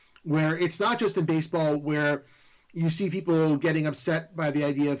mindset, where it's not just in baseball where you see people getting upset by the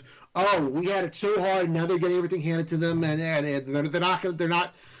idea of, oh, we had it so hard, now they're getting everything handed to them, and they're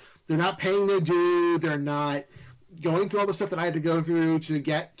not paying their due, they're not going through all the stuff that I had to go through to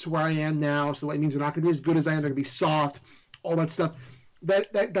get to where I am now, so that means they're not going to be as good as I am, they're going to be soft, all that stuff.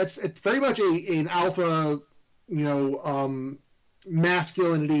 That's it's very much an alpha,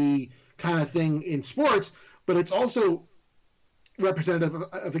 masculinity kind of thing in sports, but it's also representative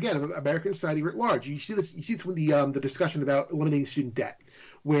of American society writ large. You see this with the discussion about eliminating student debt,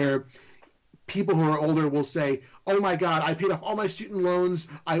 where people who are older will say, oh my God, I paid off all my student loans.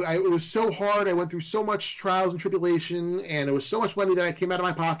 It was so hard. I went through so much trials and tribulation, and it was so much money that I came out of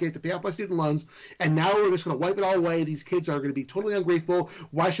my pocket to pay off my student loans. And now we're just going to wipe it all away. These kids are going to be totally ungrateful.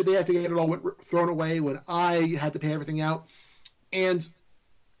 Why should they have to get it all thrown away when I had to pay everything out? And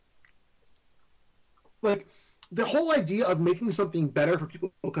like, the whole idea of making something better for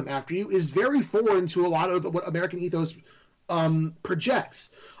people who come after you is very foreign to a lot of what American ethos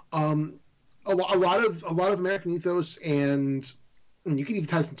projects. A lot of American ethos, and you can even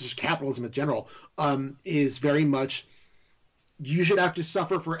tie this into just capitalism in general, is very much you should have to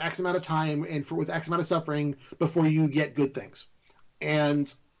suffer for X amount of time and with X amount of suffering before you get good things.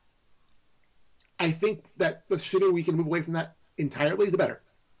 And I think that the sooner we can move away from that entirely, the better.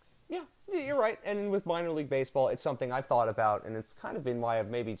 Yeah, you're right. And with minor league baseball, it's something I've thought about, and it's kind of been why I've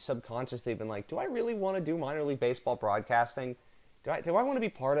maybe subconsciously been like, do I really want to do minor league baseball broadcasting? Do I want to be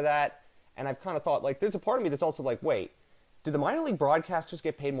part of that? And I've kind of thought, like, there's a part of me that's also like, wait, do the minor league broadcasters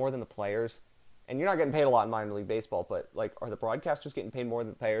get paid more than the players? And you're not getting paid a lot in minor league baseball, but, like, are the broadcasters getting paid more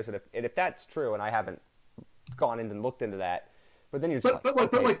than the players? And if that's true, and I haven't gone in and looked into that, but then you're just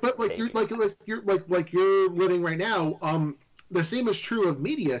like you're living right now. The same is true of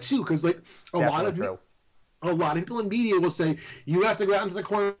media too, because like a lot of people in media will say you have to go out into the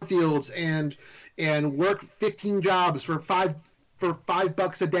cornfields and work 15 jobs for for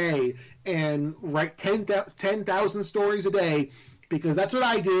 $5 a day and write 10,000 stories a day because that's what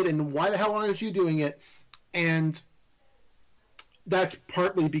I did, and why the hell aren't you doing it? And that's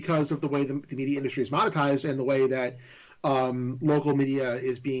partly because of the way the media industry is monetized and the way that local media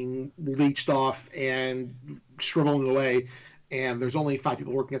is being leached off and shriveling away. And there's only 5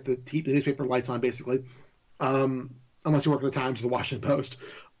 people working at the newspaper, lights on, basically, unless you work at the Times or the Washington Post.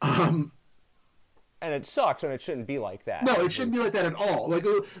 And it sucks, and it shouldn't be like that. No, it shouldn't be like that at all. Like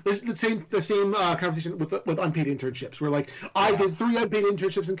the same conversation with unpaid internships. Where like I did 3 unpaid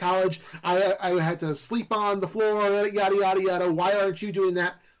internships in college. I had to sleep on the floor, yada yada yada. Why aren't you doing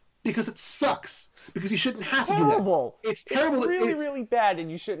that? Because it sucks. Because you shouldn't have to do that. It's terrible. It's really, really bad, and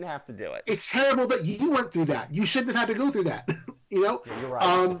you shouldn't have to do it. It's terrible that you went through that. You shouldn't have had to go through that. You know. Yeah, you're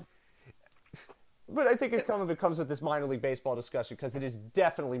right. But I think it comes with this minor league baseball discussion because it is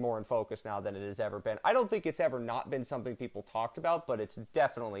definitely more in focus now than it has ever been. I don't think it's ever not been something people talked about, but it's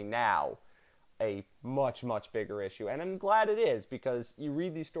definitely now a much, much bigger issue. And I'm glad it is because you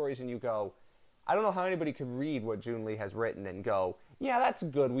read these stories and you go, I don't know how anybody could read what June Lee has written and go, yeah, that's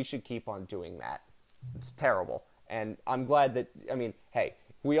good. We should keep on doing that. It's terrible. And I'm glad that, I mean, hey,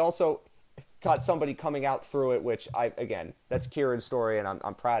 we also got somebody coming out through it, which again, that's Kieran's story and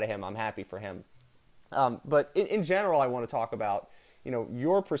I'm proud of him. I'm happy for him. But in general, I want to talk about,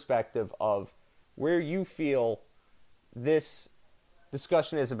 your perspective of where you feel this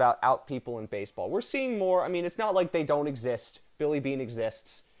discussion is about out people in baseball. We're seeing more. I mean, it's not like they don't exist. Billy Beane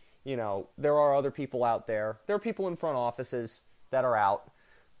exists. There are other people out there. There are people in front offices that are out.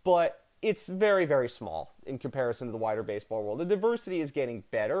 But it's very, very small in comparison to the wider baseball world. The diversity is getting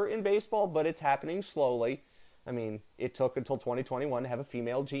better in baseball, but it's happening slowly. I mean, it took until 2021 to have a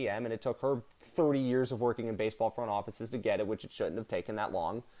female GM, and it took her 30 years of working in baseball front offices to get it, which it shouldn't have taken that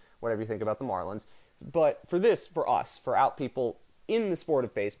long, whatever you think about the Marlins. But for us, for out people in the sport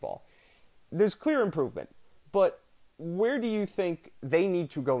of baseball, there's clear improvement. But where do you think they need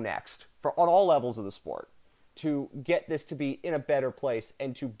to go next on all levels of the sport to get this to be in a better place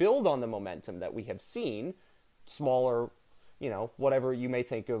and to build on the momentum that we have seen, smaller, whatever you may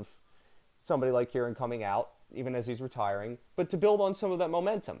think of somebody like Kieran coming out, even as he's retiring, but to build on some of that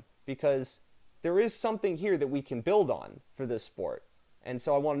momentum, because there is something here that we can build on for this sport. And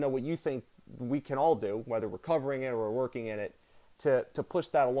so I want to know what you think we can all do, whether we're covering it or we're working in it, to push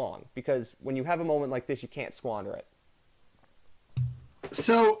that along. Because when you have a moment like this, you can't squander it.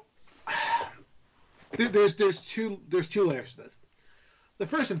 So there's two layers to this. The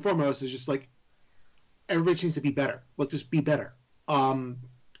first and foremost is just like everybody needs to be better. Like just be better.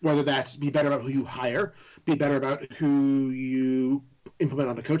 Whether that's be better about who you hire, be better about who you implement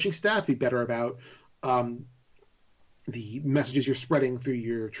on the coaching staff, be better about the messages you're spreading through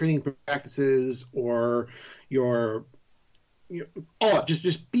your training practices or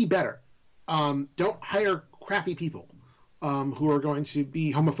just be better. Don't hire crappy people who are going to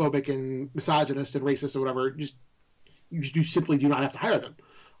be homophobic and misogynist and racist or whatever. You simply do not have to hire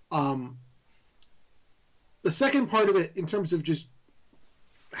them. The second part of it, in terms of just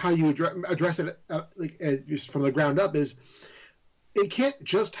how you address it just from the ground up, is it can't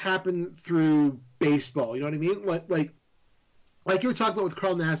just happen through baseball. You know what I mean? Like you were talking about with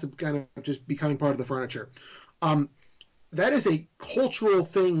Carl Nassib kind of just becoming part of the furniture. That is a cultural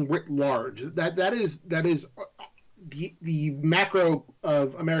thing writ large. That is the macro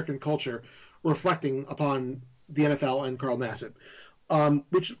of American culture reflecting upon the NFL and Carl Nassib,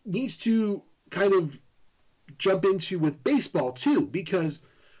 which needs to kind of jump into with baseball too, because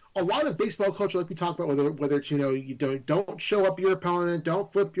a lot of baseball culture, like we talked about, whether it's you don't show up your opponent, don't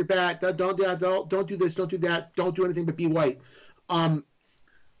flip your bat, don't do this, don't do that, don't do anything but be white.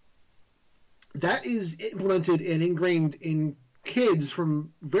 That is implemented and ingrained in kids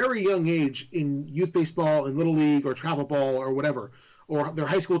from very young age in youth baseball and little league or travel ball or whatever, or their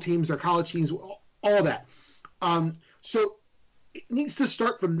high school teams, their college teams, all that. So it needs to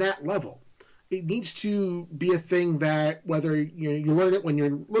start from that level. It needs to be a thing that whether you learn it when you're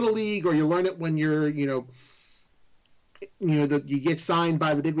in little league or you learn it when you're you get signed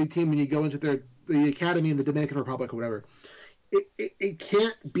by the big league team when you go into the academy in the Dominican Republic or whatever. It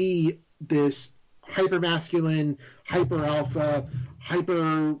can't be this hyper masculine, hyper alpha,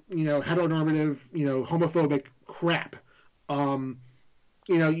 hyper heteronormative homophobic crap. You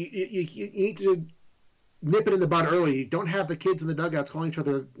need to nip it in the bud early. You don't have the kids in the dugouts calling each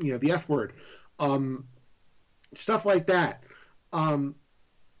other the F word. Stuff like that.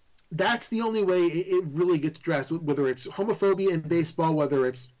 That's the only way it really gets addressed, whether it's homophobia in baseball, whether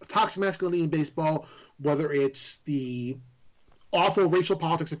it's toxic masculinity in baseball, whether it's the awful racial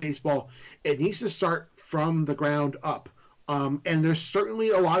politics of baseball. It needs to start from the ground up, And there's certainly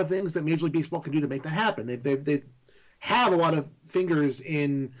a lot of things that Major League Baseball can do to make that happen. They have a lot of fingers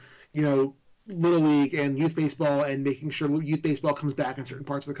in, Little League and youth baseball and making sure youth baseball comes back in certain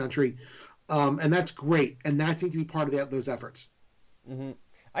parts of the country. And that's great. And that seems to be part of those efforts. Mm-hmm.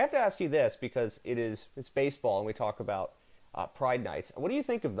 I have to ask you this because it's baseball and we talk about Pride Nights. What do you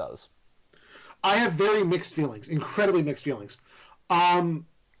think of those? I have very mixed feelings, incredibly mixed feelings. So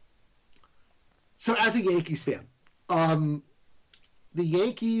as a Yankees fan, the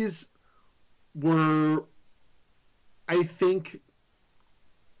Yankees were, I think,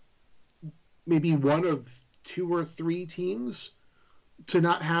 maybe one of 2 or 3 teams to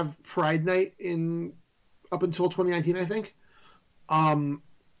not have Pride Night up until 2019, I think.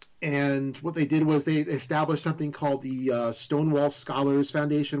 And what they did was they established something called the Stonewall Scholars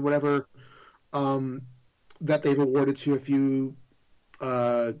Foundation, whatever, that they've awarded to a few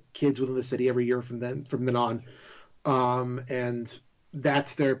kids within the city every year from then on. And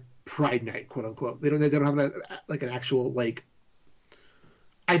that's their Pride Night, quote unquote. They don't have an actual, like,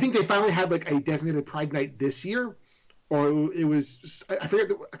 I think they finally had like a designated Pride Night this year, or it was I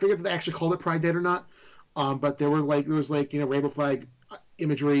forget if they actually called it Pride Night or not. But there was rainbow flag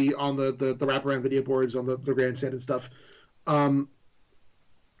imagery on the wraparound video boards on the grandstand and stuff,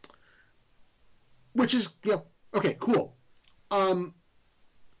 which is okay, cool. Then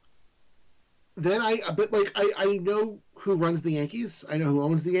I know who runs the Yankees. I know who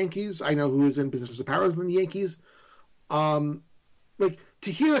owns the Yankees. I know who is in positions of power in the Yankees.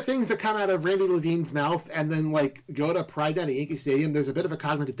 To hear the things that come out of Randy Levine's mouth and then go to Pride Night at Yankee Stadium, there's a bit of a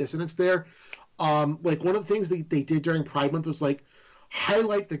cognitive dissonance there. One of the things they did during Pride Month was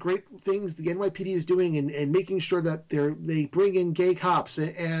highlight the great things the NYPD is doing and making sure that they bring in gay cops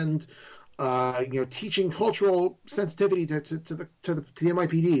and teaching cultural sensitivity to the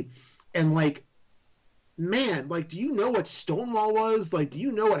NYPD. And man, do you know what Stonewall was? Do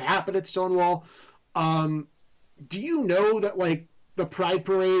you know what happened at Stonewall? Do you know that the Pride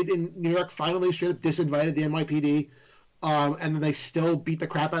Parade in New York finally straight up disinvited the NYPD, and then they still beat the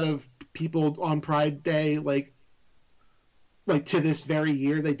crap out of people on Pride Day, to this very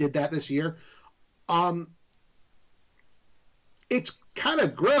year. They did that this year. It's kind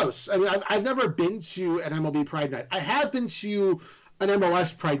of gross. I mean, I've never been to an MLB Pride Night. I have been to an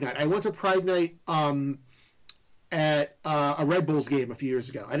MLS Pride Night. I went to Pride Night at a Red Bulls game a few years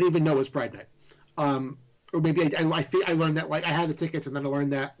ago. I didn't even know it was Pride Night. Or maybe I think I learned that I had the tickets and then I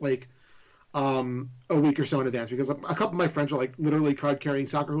learned that a week or so in advance because a couple of my friends are literally card-carrying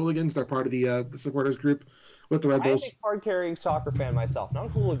soccer hooligans. They're part of the supporters group with the Red Bulls. I am a card-carrying soccer fan myself. Not a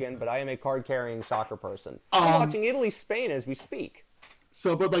hooligan, but I am a card-carrying soccer person. I'm watching Italy-Spain as we speak.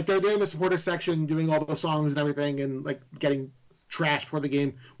 So, but they're in the supporters section doing all the songs and everything and getting trashed before the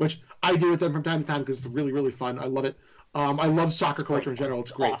game, which I do with them from time to time because it's really, really fun. I love it. I love soccer culture in general.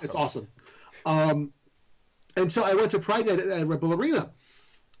 It's great. It's awesome. And so I went to Pride Night at Red Bull Arena.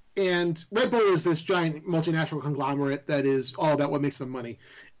 And Red Bull is this giant multinational conglomerate that is all about what makes them money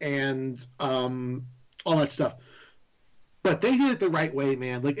and all that stuff. But they did it the right way,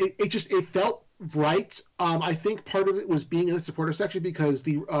 man. It felt right. I think part of it was being in the supporter section because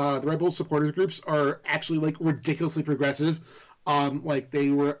the Red Bull supporters groups are actually ridiculously progressive. They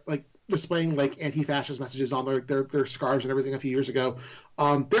were displaying anti-fascist messages on their scarves and everything a few years ago.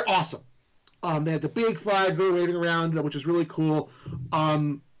 They're awesome. They had the big flags they were waving around, which is really cool.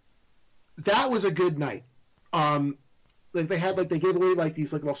 That was a good night. They had they gave away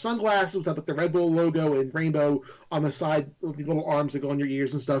these little sunglasses with the Red Bull logo and rainbow on the side with the little arms that go on your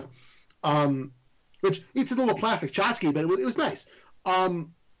ears and stuff. Which it's a little plastic tchotchke, but it was nice. That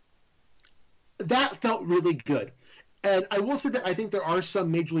felt really good. And I will say that I think there are some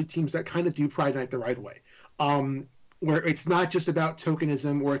major league teams that kind of do Pride Night the right way. Where it's not just about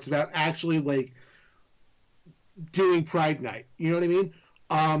tokenism, where it's about actually doing Pride Night. You know what I mean?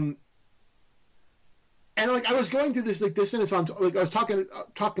 And I was going through this dissonance on I was talking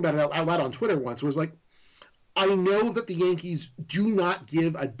about it out loud on Twitter once. It was I know that the Yankees do not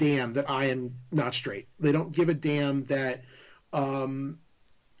give a damn that I am not straight. They don't give a damn that I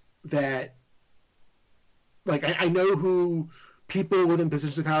know who people within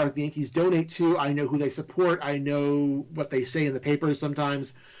positions of power at the Yankees donate to. I know who they support. I know what they say in the papers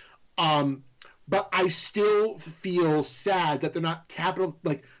sometimes. But I still feel sad that they're not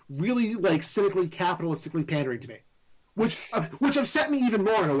really cynically capitalistically pandering to me, which upset me even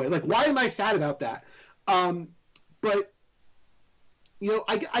more in a way. Why am I sad about that? But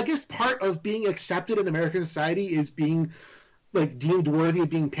I guess part of being accepted in American society is being deemed worthy of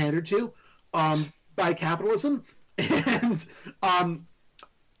being pandered to by capitalism. And I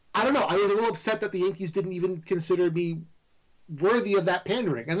don't know. I was a little upset that the Yankees didn't even consider me worthy of that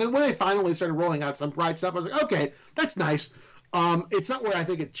pandering. And then when they finally started rolling out some Pride stuff, I was like, okay, that's nice. It's not where I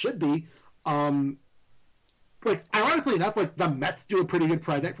think it should be. Like, ironically enough, like, the Mets do a pretty good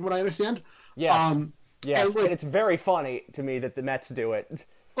Pride Night from what I understand. Yes. Yes, and, like, and it's very funny to me that the Mets do it.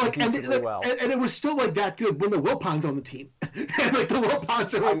 Like, and it was still like that good when the Wilpons on the team, and like the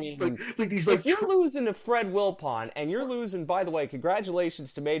Wilpons are like these like. If you're losing to Fred Wilpon, and you're losing, by the way,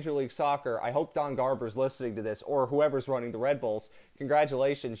 congratulations to Major League Soccer. I hope Don Garber's listening to this, or whoever's running the Red Bulls.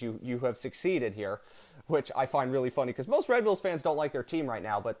 Congratulations, you have succeeded here, which I find really funny because most Red Bulls fans don't like their team right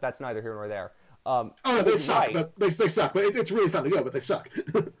now, but that's neither here nor there. Oh no, they suck. Right. But they suck. But it's really fun to go. But they suck.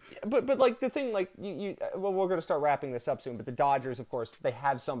 but like the thing, like well, we're going to start wrapping this up soon. But the Dodgers, of course, they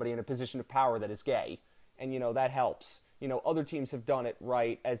have somebody in a position of power that is gay, and that helps. Other teams have done it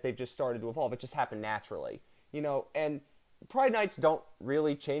right as they've just started to evolve. It just happened naturally. And Pride Nights don't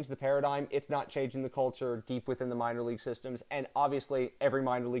really change the paradigm. It's not changing the culture deep within the minor league systems. And obviously, every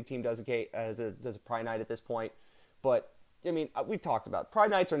minor league team does a Pride Night at this point, but. I mean, we've talked about Pride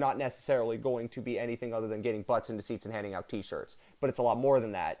Nights are not necessarily going to be anything other than getting butts into seats and handing out T-shirts, but it's a lot more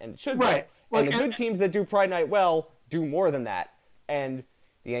than that, and it should be. Right. And the good teams that do Pride Night well do more than that, and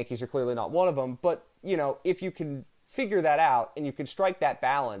the Yankees are clearly not one of them. But if you can figure that out and you can strike that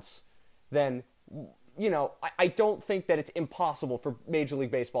balance, then I don't think that it's impossible for Major League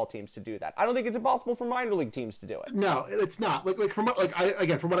Baseball teams to do that. I don't think it's impossible for minor league teams to do it. No, it's not. From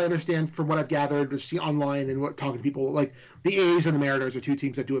what I understand, from what I've gathered, see online and talking to people, like the A's and the Mariners are two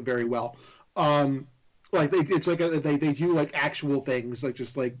teams that do it very well. They do like actual things like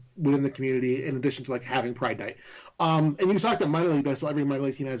just like within the community in addition to like having Pride Night. And you talk about minor league baseball, every minor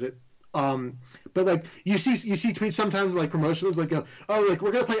league team has it. But like you see tweets sometimes like promotionals like like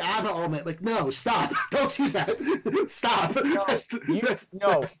we're gonna play ABBA all night. Like no, stop! Don't do that. Stop.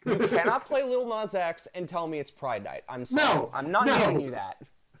 You cannot play Lil Nas X and tell me it's Pride Night. I'm sorry. No, I'm not giving you that.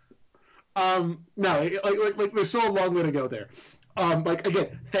 Like there's still a long way to go there. Like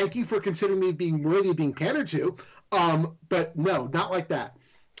again, thank you for considering me being worthy of being pandered to. But no, not like that.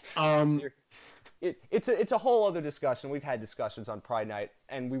 It's a whole other discussion. We've had discussions on Pride Night,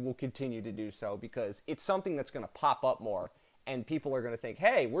 and we will continue to do so because it's something that's going to pop up more, and people are going to think,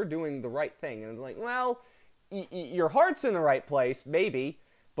 hey, we're doing the right thing. And it's like, well, your heart's in the right place, maybe,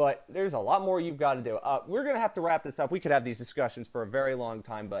 but there's a lot more you've got to do. We're going to have to wrap this up. We could have these discussions for a very long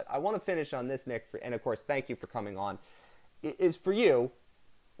time, but I want to finish on this, Nick, and of course, thank you for coming on, is for you.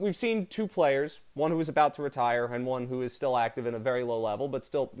 We've seen two players, one who is about to retire and one who is still active in a very low level, but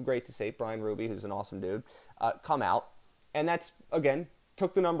still great to see, Brian Ruby, who's an awesome dude, come out. And that's, again,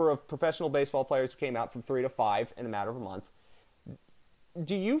 took the number of professional baseball players who came out from 3 to 5 in a matter of a month.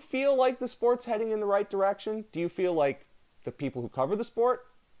 Do you feel like the sport's heading in the right direction? Do you feel like the people who cover the sport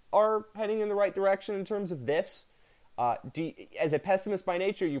are heading in the right direction in terms of this? As a pessimist by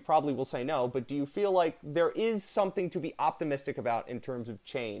nature, you probably will say no, but do you feel like there is something to be optimistic about in terms of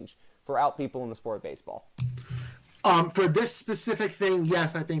change for out people in the sport of baseball? For this specific thing,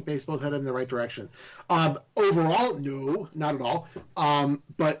 yes, I think baseball's headed in the right direction. Overall, no, not at all.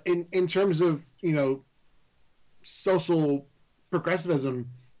 But in terms of, social progressivism,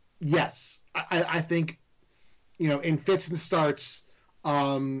 yes. I think, in fits and starts,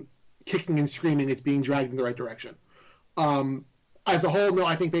 kicking and screaming, it's being dragged in the right direction. As a whole, no,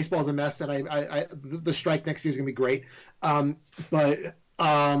 I think baseball is a mess, and the strike next year is going to be great. But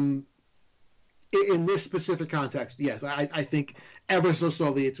in this specific context, yes, I think ever so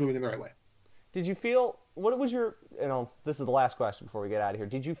slowly it's moving in the right way. Did you feel, what was your, this is the last question before we get out of here.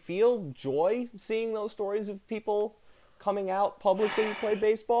 Did you feel joy seeing those stories of people coming out publicly to play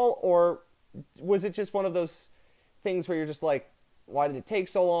baseball? Or was it just one of those things where you're just like, why did it take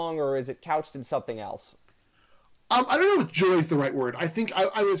so long? Or is it couched in something else? I don't know if joy is the right word. I think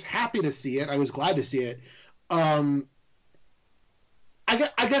I was happy to see it. I was glad to see it. I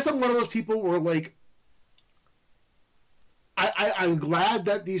guess I'm one of those people where, like, I'm glad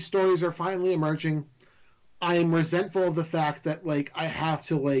that these stories are finally emerging. I am resentful of the fact that, like, I have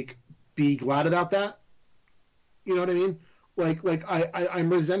to, like, be glad about that. You know what I mean? I'm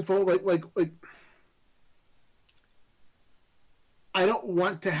resentful. Like, I don't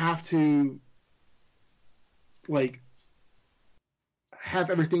want to have to, like,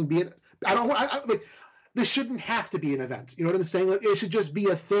 have everything be I don't want like this shouldn't have to be an event. You know what I'm saying? Like, it should just be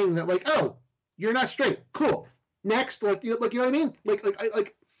a thing that, like, oh, you're not straight, cool, next. Like you know what I mean?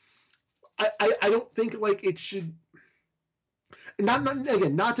 I don't think like it should. Not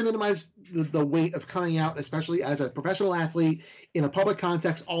to minimize the weight of coming out, especially as a professional athlete in a public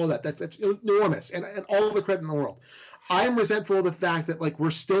context. All of that that's enormous, and all the credit in the world. I am resentful of the fact that like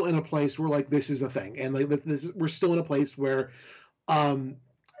we're still in a place where like this is a thing, and like we're still in a place where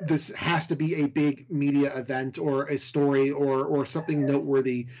this has to be a big media event or a story or something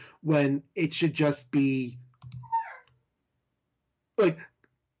noteworthy when it should just be like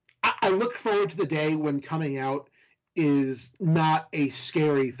I look forward to the day when coming out is not a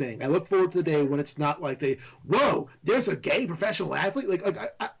scary thing. I look forward to the day when it's not like whoa, there's a gay professional athlete.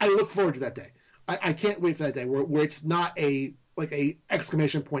 I look forward to that day. I can't wait for that day where it's not a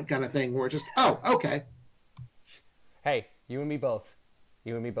exclamation point kind of thing where it's just, oh, okay. Hey, you and me both.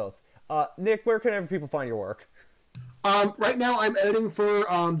 You and me both. Nick, where can people find your work? Right now, I'm editing for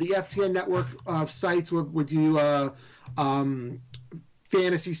the FTN network of sites where we do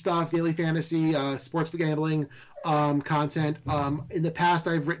fantasy stuff, daily fantasy, sports gambling content. In the past,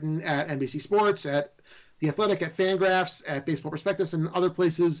 I've written at NBC Sports, at The Athletic, at Fangraphs, at Baseball Prospectus, and other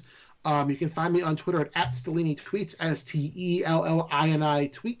places. You can find me on Twitter at Stellini Tweets, Stellini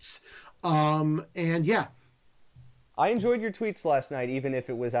Tweets. And yeah. I enjoyed your tweets last night, even if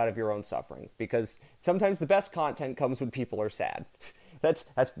it was out of your own suffering, because sometimes the best content comes when people are sad. That's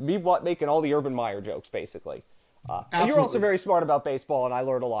me making all the Urban Meyer jokes, basically. And you're also very smart about baseball, and I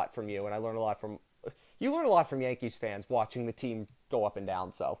learned a lot from you, and you learn a lot from Yankees fans watching the team go up and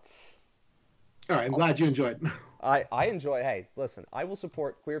down. So, all right, I'm glad you enjoyed. I enjoy. Hey, listen, I will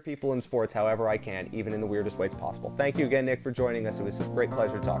support queer people in sports however I can, even in the weirdest ways possible. Thank you again, Nick, for joining us. It was a great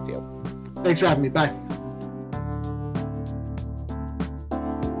pleasure to talk to you. Thanks for having me. Bye.